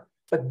sell more.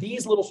 But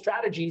these little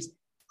strategies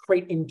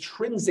create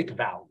intrinsic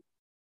value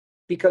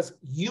because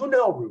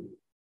Rudy,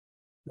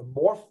 the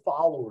more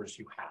followers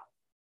you have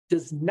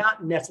does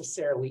not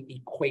necessarily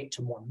equate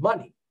to more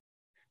money,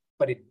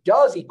 but it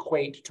does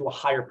equate to a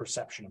higher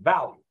perception of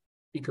value.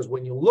 Because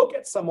when you look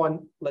at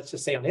someone, let's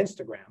just say on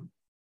Instagram,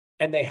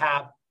 and they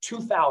have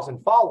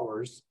 2,000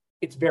 followers,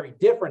 it's very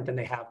different than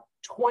they have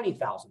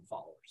 20,000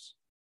 followers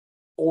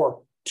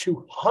or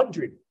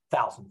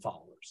 200,000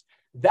 followers.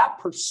 That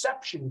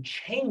perception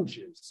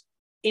changes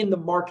in the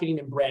marketing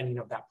and branding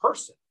of that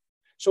person.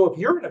 So if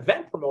you're an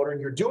event promoter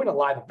and you're doing a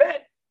live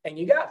event and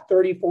you got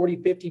 30, 40,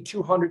 50,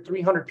 200,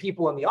 300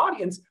 people in the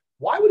audience,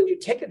 why wouldn't you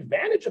take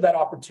advantage of that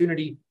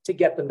opportunity to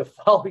get them to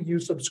follow you,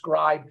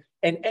 subscribe?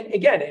 And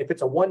again, if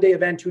it's a one-day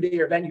event, two-day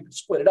event, you can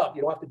split it up.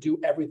 You don't have to do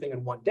everything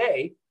in one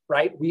day,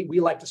 right? We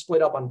like to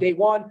split up on day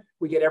one.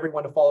 We get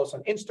everyone to follow us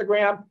on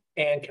Instagram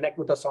and connect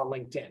with us on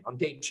LinkedIn. On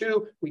day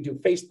two, we do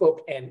Facebook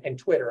and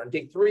Twitter. On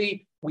day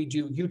three, we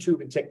do YouTube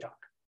and TikTok.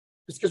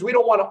 It's because we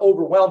don't want to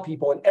overwhelm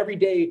people. And every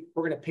day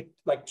we're going to pick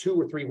like 2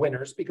 or 3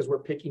 winners because we're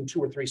picking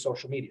 2 or 3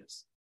 social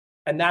medias.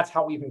 And that's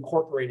how we've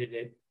incorporated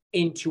it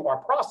into our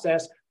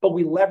process. But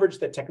we leverage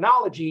the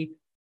technology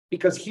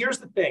because here's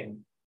the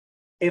thing.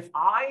 If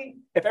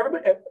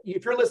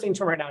you're listening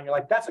to me right now and you're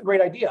like, that's a great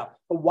idea,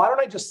 but why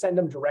don't I just send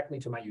them directly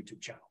to my YouTube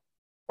channel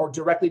or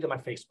directly to my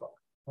Facebook?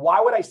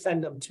 Why would I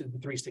send them to the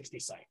 360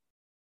 site?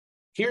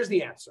 Here's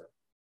the answer.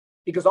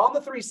 Because on the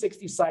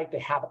 360 site, they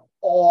have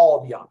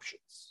all the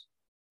options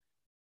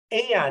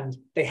and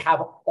they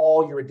have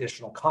all your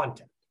additional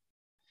content.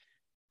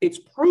 It's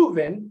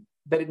proven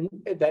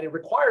that it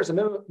requires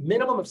a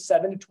minimum of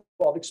 7 to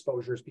 12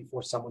 exposures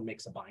before someone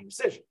makes a buying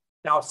decision.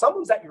 Now, if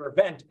someone's at your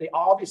event, they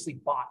obviously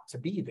bought to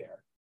be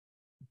there.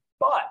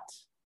 But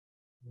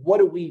what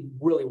do we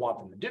really want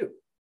them to do?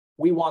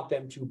 We want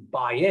them to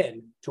buy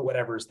in to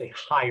whatever is the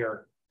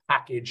higher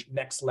package,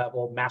 next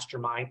level,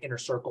 mastermind, inner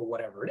circle,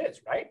 whatever it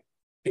is, right?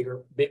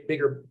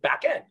 Bigger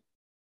back end.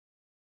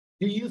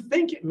 Do you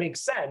think it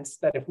makes sense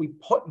that if we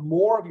put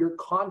more of your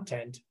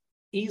content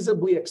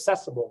easily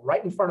accessible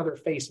right in front of their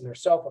face and their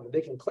cell phone, that they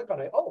can click on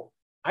it? Oh,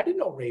 I didn't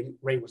know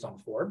Ray was on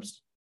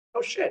Forbes.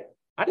 Oh, shit.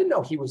 I didn't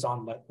know he was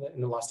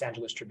in the Los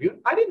Angeles Tribune.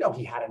 I didn't know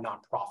he had a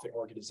nonprofit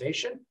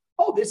organization.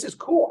 Oh, this is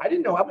cool. I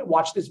didn't know. I'm going to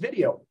watch this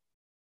video.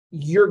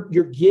 you're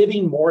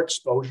giving more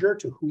exposure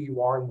to who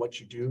you are and what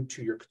you do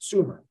to your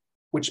consumer,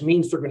 which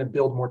means they're going to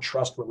build more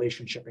trust,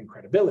 relationship, and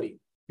credibility.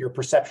 Your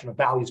perception of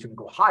value is going to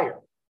go higher.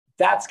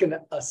 That's going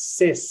to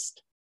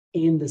assist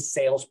in the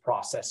sales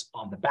process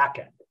on the back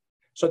end.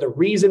 So the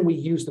reason we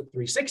use the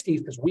 360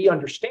 is because we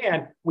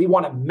understand we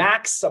want to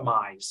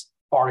maximize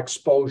our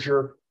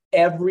exposure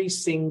every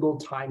single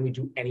time we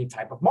do any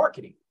type of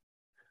marketing.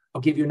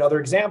 I'll give you another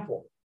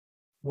example.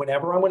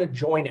 Whenever I'm going to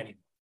join anyone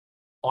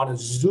on a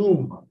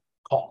Zoom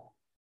call,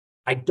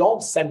 I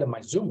don't send them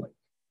my Zoom link.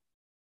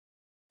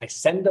 I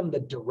send them the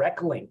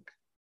direct link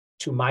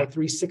to my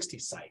 360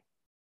 site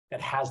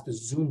that has the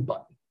Zoom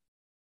button.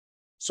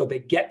 So they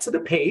get to the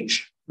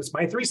page, this is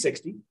my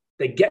 360,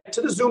 they get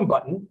to the Zoom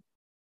button,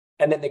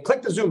 and then they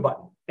click the Zoom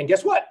button. And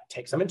guess what?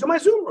 Takes them into my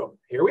Zoom room.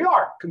 Here we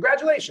are.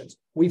 Congratulations.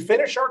 We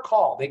finish our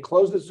call. They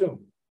close the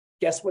Zoom.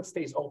 Guess what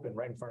stays open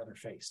right in front of their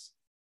face?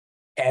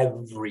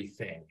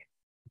 Everything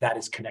that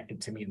is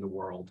connected to me in the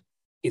world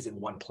is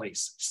in one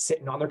place,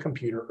 sitting on their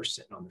computer or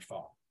sitting on their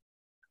phone.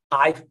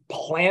 I've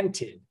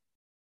planted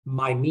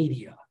my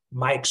media,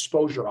 my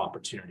exposure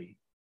opportunity,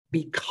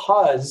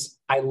 because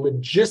I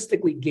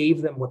logistically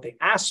gave them what they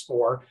asked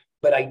for,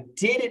 but I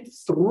did it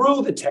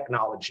through the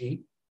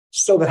technology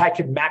so that I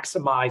could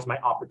maximize my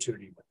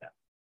opportunity with them.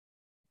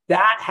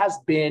 That has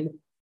been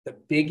the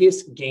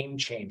biggest game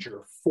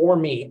changer for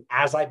me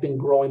as I've been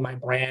growing my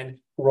brand,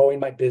 growing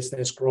my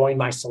business, growing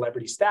my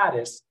celebrity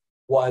status,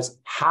 was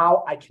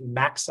how I can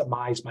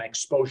maximize my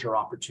exposure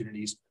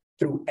opportunities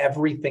through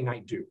everything I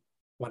do.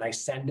 When I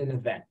send an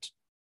event,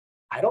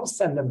 I don't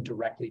send them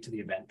directly to the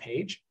event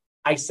page.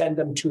 I send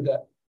them to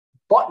the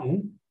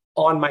button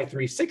on my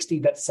 360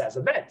 that says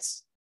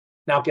events.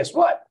 Now, guess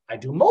what? I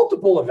do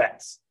multiple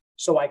events.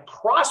 So I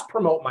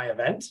cross-promote my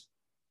event.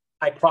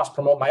 I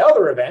cross-promote my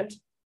other event.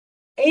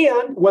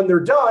 And when they're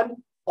done,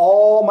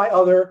 all my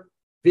other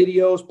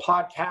videos,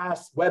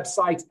 podcasts,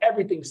 websites,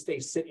 everything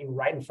stays sitting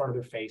right in front of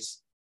their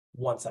face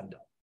once I'm done.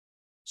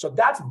 So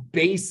that's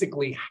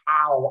basically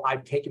how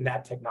I've taken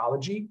that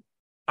technology.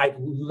 I've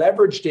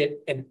leveraged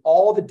it in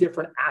all the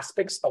different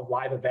aspects of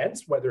live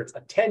events, whether it's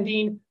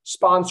attending,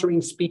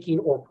 sponsoring, speaking,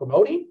 or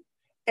promoting,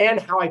 and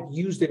how I've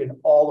used it in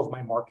all of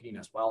my marketing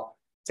as well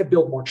to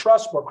build more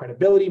trust, more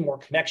credibility, more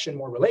connection,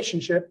 more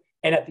relationship.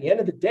 And at the end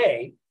of the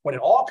day, when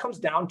it all comes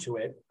down to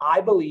it,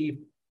 I believe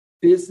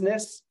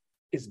business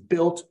is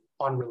built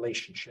on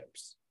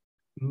relationships.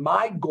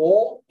 My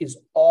goal is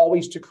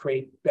always to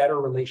create better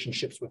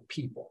relationships with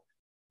people.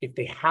 If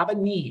they have a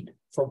need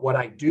for what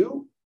I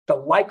do, the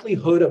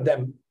likelihood of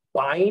them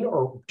buying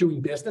or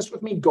doing business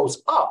with me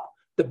goes up,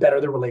 the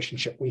better the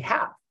relationship we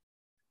have.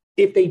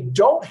 If they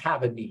don't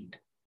have a need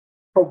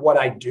for what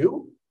I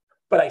do,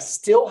 but I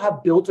still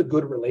have built a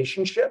good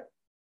relationship,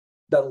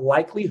 the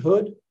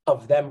likelihood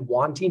of them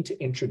wanting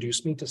to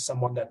introduce me to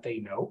someone that they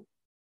know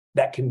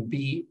that can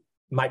be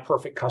my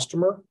perfect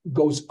customer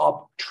goes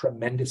up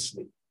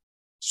tremendously.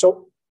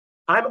 So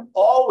I'm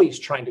always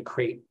trying to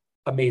create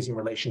amazing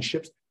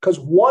relationships because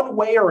one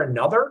way or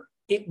another,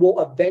 it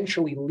will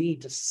eventually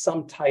lead to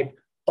some type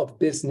of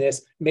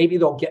business. Maybe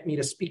they'll get me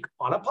to speak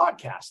on a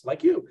podcast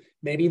like you.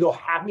 Maybe they'll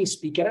have me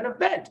speak at an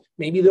event.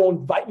 Maybe they'll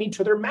invite me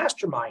to their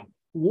mastermind.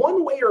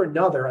 One way or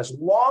another, as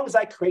long as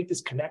I create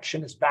this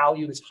connection, this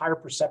value, this higher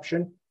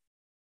perception,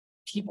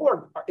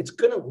 people it's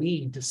going to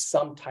lead to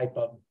some type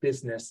of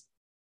business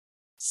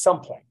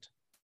some point.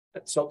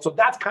 So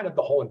that's kind of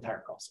the whole entire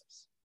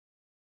process.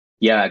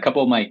 Yeah, a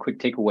couple of my quick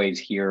takeaways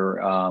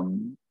here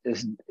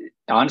is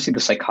honestly the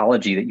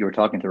psychology that you were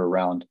talking through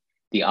around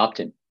the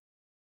opt-in,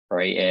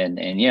 right?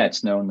 And yeah,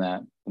 it's known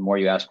that the more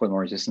you ask for, the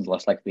more resistance,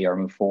 less likely they are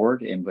to move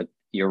forward. But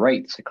you're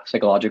right,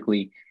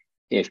 psychologically,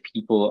 if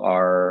people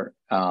are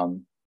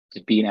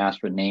just being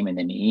asked for a name and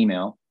then an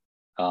email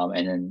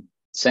and then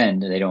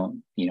send, they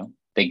don't,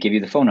 they give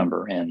you the phone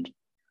number and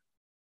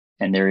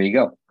there you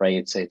go,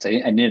 right?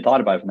 I never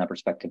thought about it from that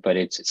perspective, but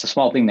it's a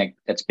small thing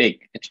that's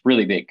big. It's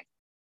really big.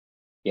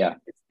 Yeah.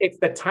 It's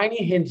the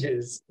tiny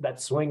hinges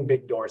that swing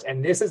big doors.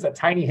 And this is a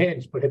tiny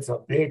hinge, but it's a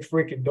big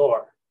freaking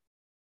door.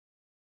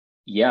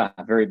 Yeah,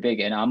 very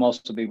big. And I'm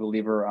also a big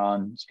believer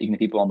on speaking to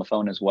people on the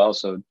phone as well.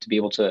 So to be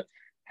able to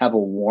have a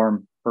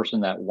warm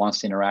person that wants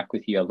to interact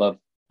with you. I love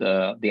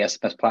the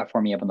SMS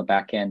platform you have on the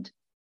back end.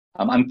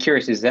 I'm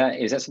curious, is that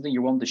something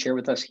you're willing to share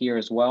with us here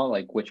as well?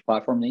 Like which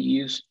platform that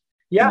you use?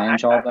 Yeah,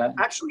 manage all that?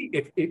 Actually,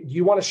 if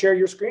you want to share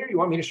your screen or you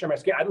want me to share my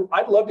screen,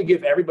 I'd love to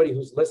give everybody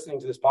who's listening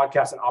to this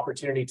podcast an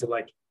opportunity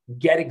to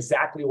get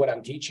exactly what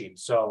I'm teaching.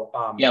 So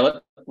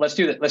let's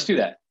do that. Let's do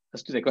that.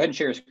 Go ahead and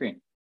share your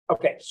screen.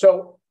 Okay.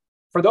 So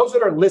for those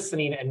that are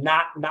listening and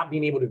not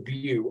being able to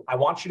view, I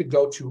want you to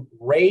go to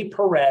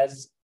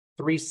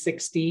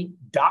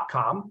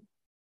rayperez360.com,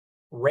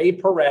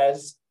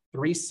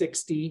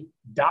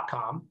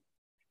 rayperez360.com.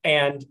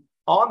 And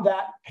on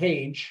that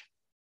page,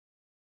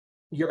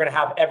 you're going to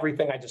have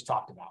everything I just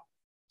talked about.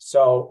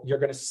 So you're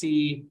going to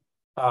see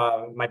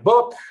my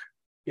book.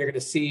 You're going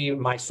to see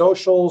my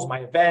socials,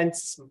 my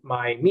events,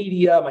 my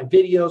media, my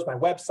videos, my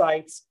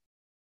websites.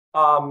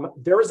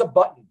 There is a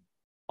button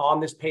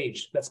on this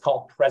page that's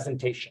called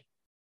presentation.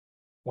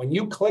 When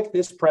you click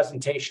this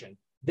presentation,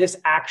 this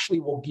actually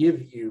will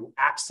give you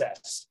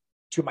access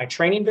to my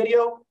training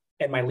video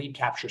and my lead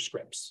capture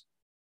scripts.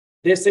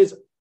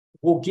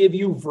 Will give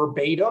you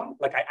verbatim,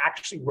 like I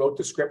actually wrote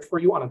the script for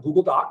you on a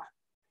Google Doc,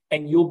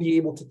 and you'll be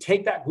able to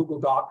take that Google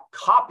Doc,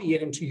 copy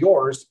it into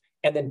yours,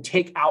 and then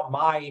take out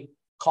my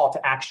call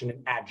to action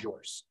and add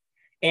yours.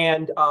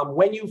 And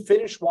when you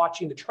finish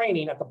watching the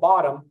training at the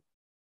bottom,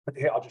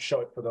 here, I'll just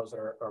show it for those that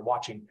are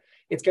watching.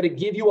 It's going to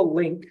give you a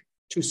link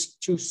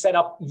to set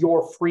up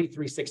your free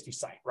 360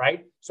 site,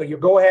 right? So you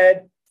go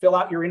ahead, fill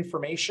out your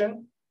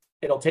information.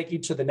 It'll take you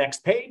to the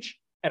next page.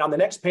 And on the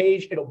next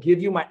page, it'll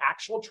give you my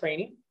actual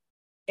training.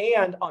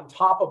 And on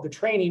top of the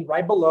training,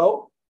 right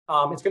below,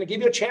 it's going to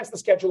give you a chance to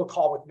schedule a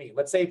call with me.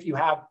 Let's say if you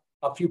have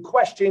a few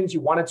questions,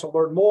 you wanted to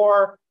learn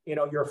more,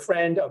 you're a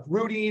friend of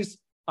Rudy's,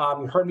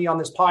 you heard me on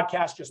this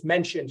podcast, just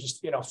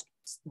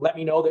let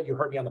me know that you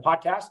heard me on the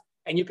podcast,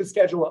 and you can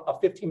schedule a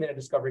 15-minute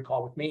discovery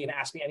call with me and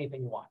ask me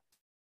anything you want.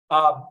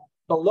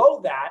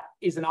 Below that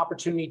is an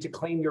opportunity to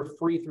claim your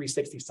free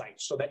 360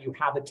 site so that you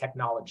have the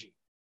technology.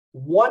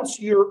 Once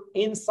you're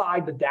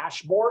inside the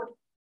dashboard,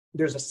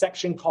 there's a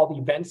section called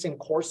events and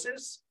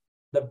courses.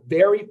 The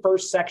very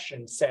first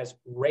section says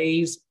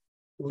Ray's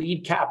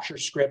lead capture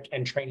script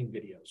and training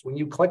videos. When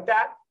you click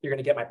that, you're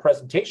going to get my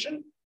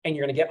presentation and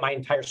you're going to get my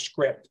entire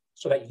script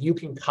so that you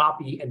can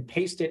copy and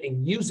paste it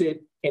and use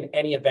it in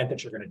any event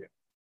that you're going to do.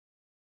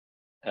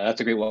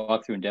 That's a great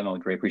walkthrough and demo.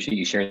 Great. Appreciate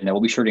you sharing that.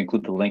 We'll be sure to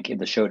include the link in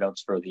the show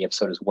notes for the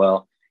episode as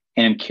well.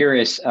 And I'm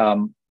curious,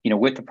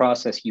 with the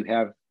process, you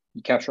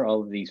capture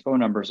all of these phone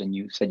numbers, and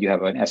you said you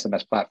have an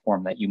SMS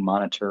platform that you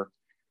monitor,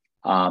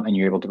 and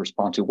you're able to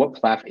respond to. What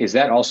platform is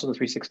that? Also the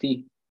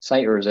 360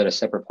 site, or is that a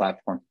separate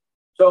platform?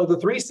 So the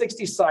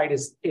 360 site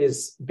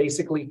is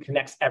basically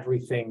connects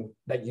everything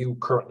that you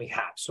currently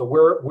have. So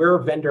we're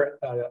vendor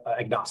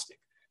agnostic.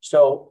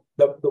 So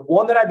the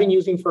one that I've been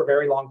using for a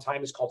very long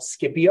time is called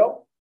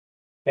Scipio.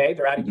 Okay,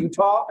 they're out of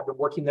Utah. I've been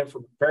working them for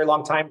a very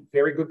long time.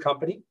 Very good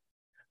company.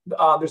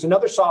 There's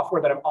another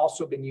software that I've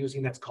also been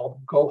using that's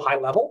called Go High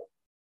Level.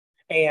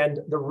 And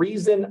the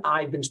reason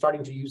I've been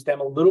starting to use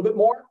them a little bit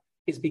more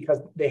is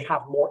because they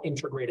have more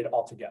integrated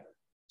altogether.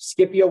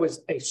 Scipio is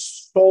a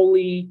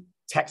solely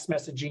text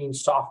messaging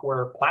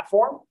software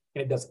platform,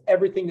 and it does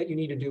everything that you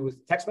need to do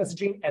with text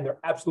messaging, and they're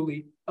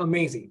absolutely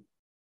amazing.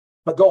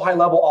 But Go High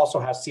Level also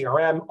has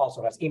CRM,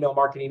 also has email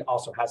marketing,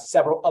 also has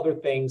several other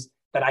things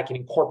that I can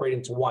incorporate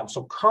into one.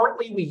 So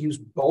currently we use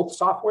both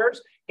softwares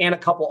and a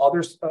couple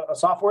other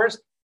softwares.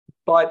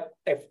 But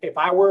if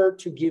I were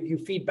to give you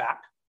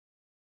feedback,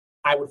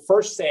 I would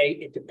first say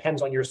it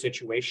depends on your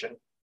situation.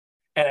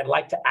 And I'd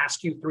like to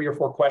ask you 3 or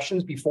 4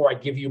 questions before I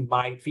give you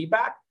my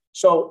feedback.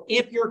 So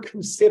if you're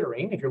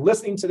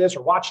listening to this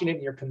or watching it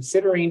and you're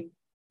considering,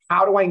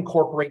 how do I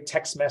incorporate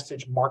text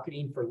message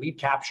marketing for lead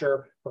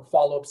capture, for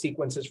follow-up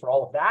sequences, for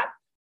all of that?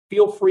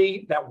 Feel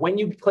free that when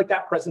you click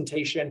that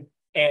presentation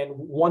and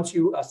once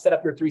you set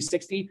up your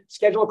 360,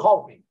 schedule a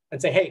call with me and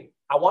say, hey,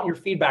 I want your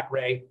feedback,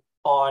 Ray,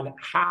 on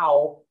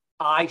how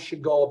I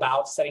should go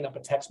about setting up a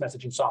text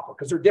messaging software.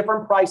 Because there are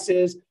different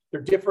prices, there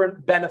are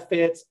different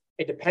benefits.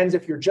 It depends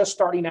if you're just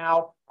starting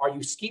out. Are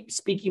you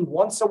speaking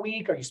once a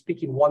week? Are you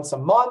speaking once a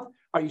month?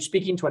 Are you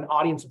speaking to an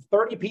audience of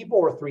 30 people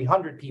or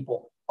 300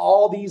 people?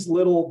 All these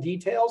little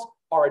details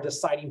are a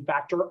deciding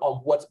factor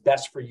on what's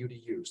best for you to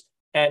use.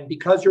 And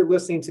because you're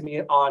listening to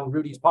me on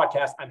Rudy's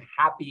podcast, I'm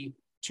happy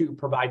to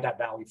provide that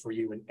value for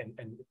you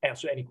and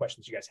answer any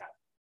questions you guys have.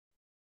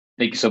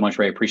 Thank you so much,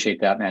 Ray. Appreciate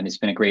that, man. It's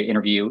been a great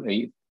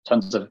interview.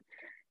 Tons of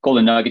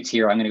golden nuggets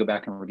here. I'm going to go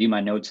back and review my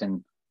notes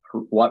and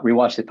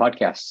rewatch the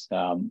podcast.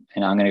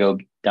 And I'm going to go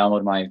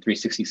download my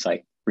 360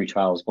 site free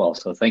trial as well.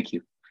 So thank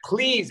you.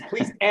 Please.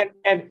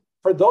 And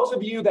for those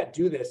of you that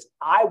do this,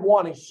 I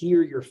want to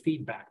hear your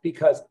feedback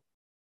because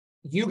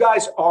you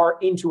guys are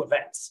into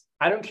events.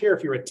 I don't care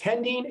if you're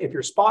attending, if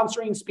you're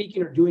sponsoring,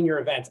 speaking, or doing your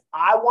events.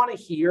 I want to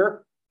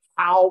hear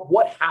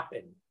what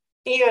happened.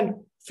 And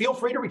feel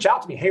free to reach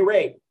out to me. Hey,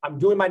 Ray, I'm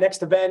doing my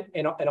next event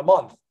in a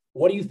month.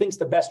 What do you think is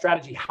the best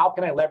strategy? How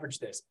can I leverage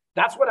this?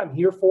 That's what I'm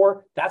here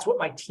for. That's what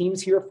my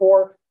team's here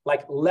for.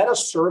 Like, let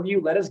us serve you.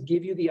 Let us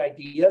give you the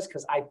ideas,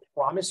 because I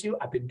promise you,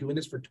 I've been doing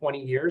this for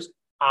 20 years.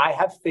 I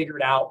have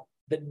figured out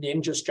the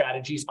ninja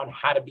strategies on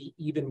how to be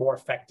even more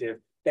effective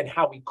than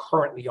how we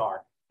currently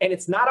are. And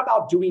it's not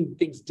about doing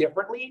things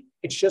differently.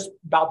 It's just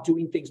about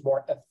doing things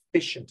more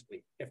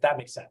efficiently, if that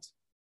makes sense.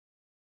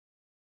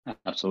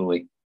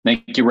 Absolutely.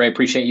 Thank you, Ray.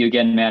 Appreciate you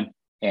again, man.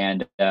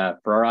 And for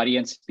our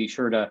audience, be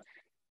sure to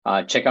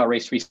check out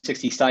Ray's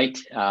 360 site,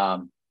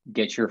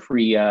 get your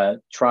free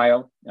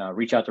trial,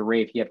 reach out to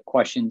Ray if you have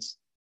questions,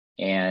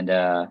 and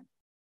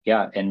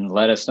and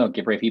let us know.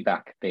 Give Ray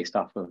feedback based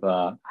off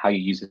of how you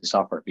use the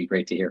software. It'd be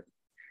great to hear.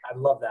 I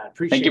love that.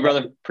 Appreciate Thank you,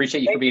 brother. that.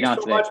 Appreciate you for being on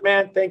today. Thank you so much,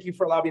 man. Thank you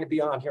for allowing me to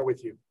be on here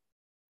with you.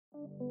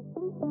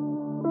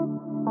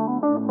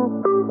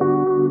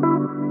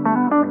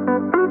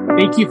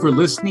 Thank you for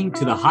listening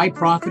to the High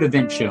Profit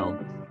Event Show.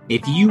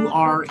 If you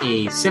are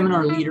a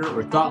seminar leader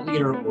or thought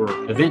leader or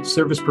event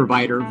service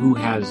provider who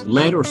has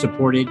led or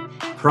supported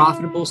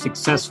profitable,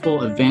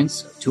 successful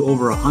events to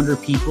over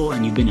 100 people,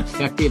 and you've been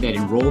effective at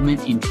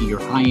enrollment into your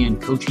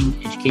high-end coaching,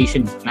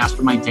 education,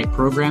 mastermind type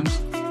programs,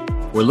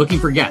 we're looking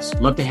for guests.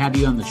 Love to have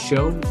you on the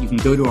show. You can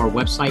go to our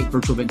website,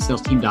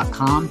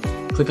 virtualeventsalesteam.com,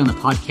 click on the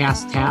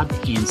podcast tab,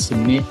 and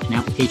submit an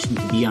application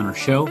to be on our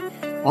show.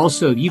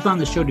 Also, if you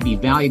found the show to be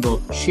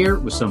valuable, share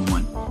it with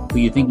someone who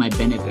you think might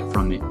benefit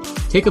from it.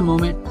 Take a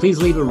moment, please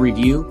leave a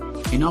review,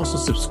 and also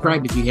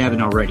subscribe if you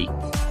haven't already.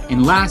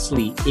 And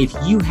lastly, if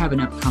you have an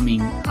upcoming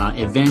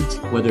event,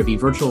 whether it be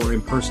virtual or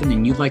in person,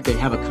 and you'd like to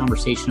have a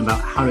conversation about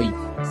how to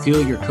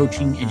fill your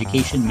coaching,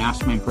 education,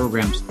 mastermind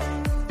programs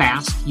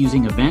fast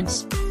using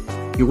events,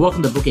 you're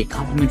welcome to book a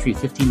complimentary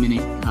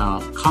 15-minute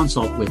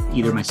consult with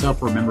either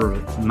myself or a member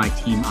of my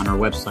team on our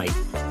website,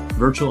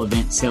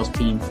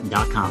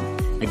 virtualeventsalesteam.com.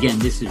 Again,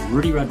 this is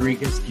Rudy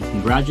Rodriguez, and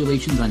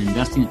congratulations on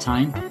investing the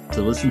time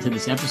to listen to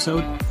this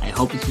episode. I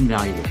hope it's been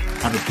valuable.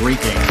 Have a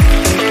great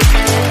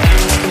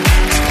day.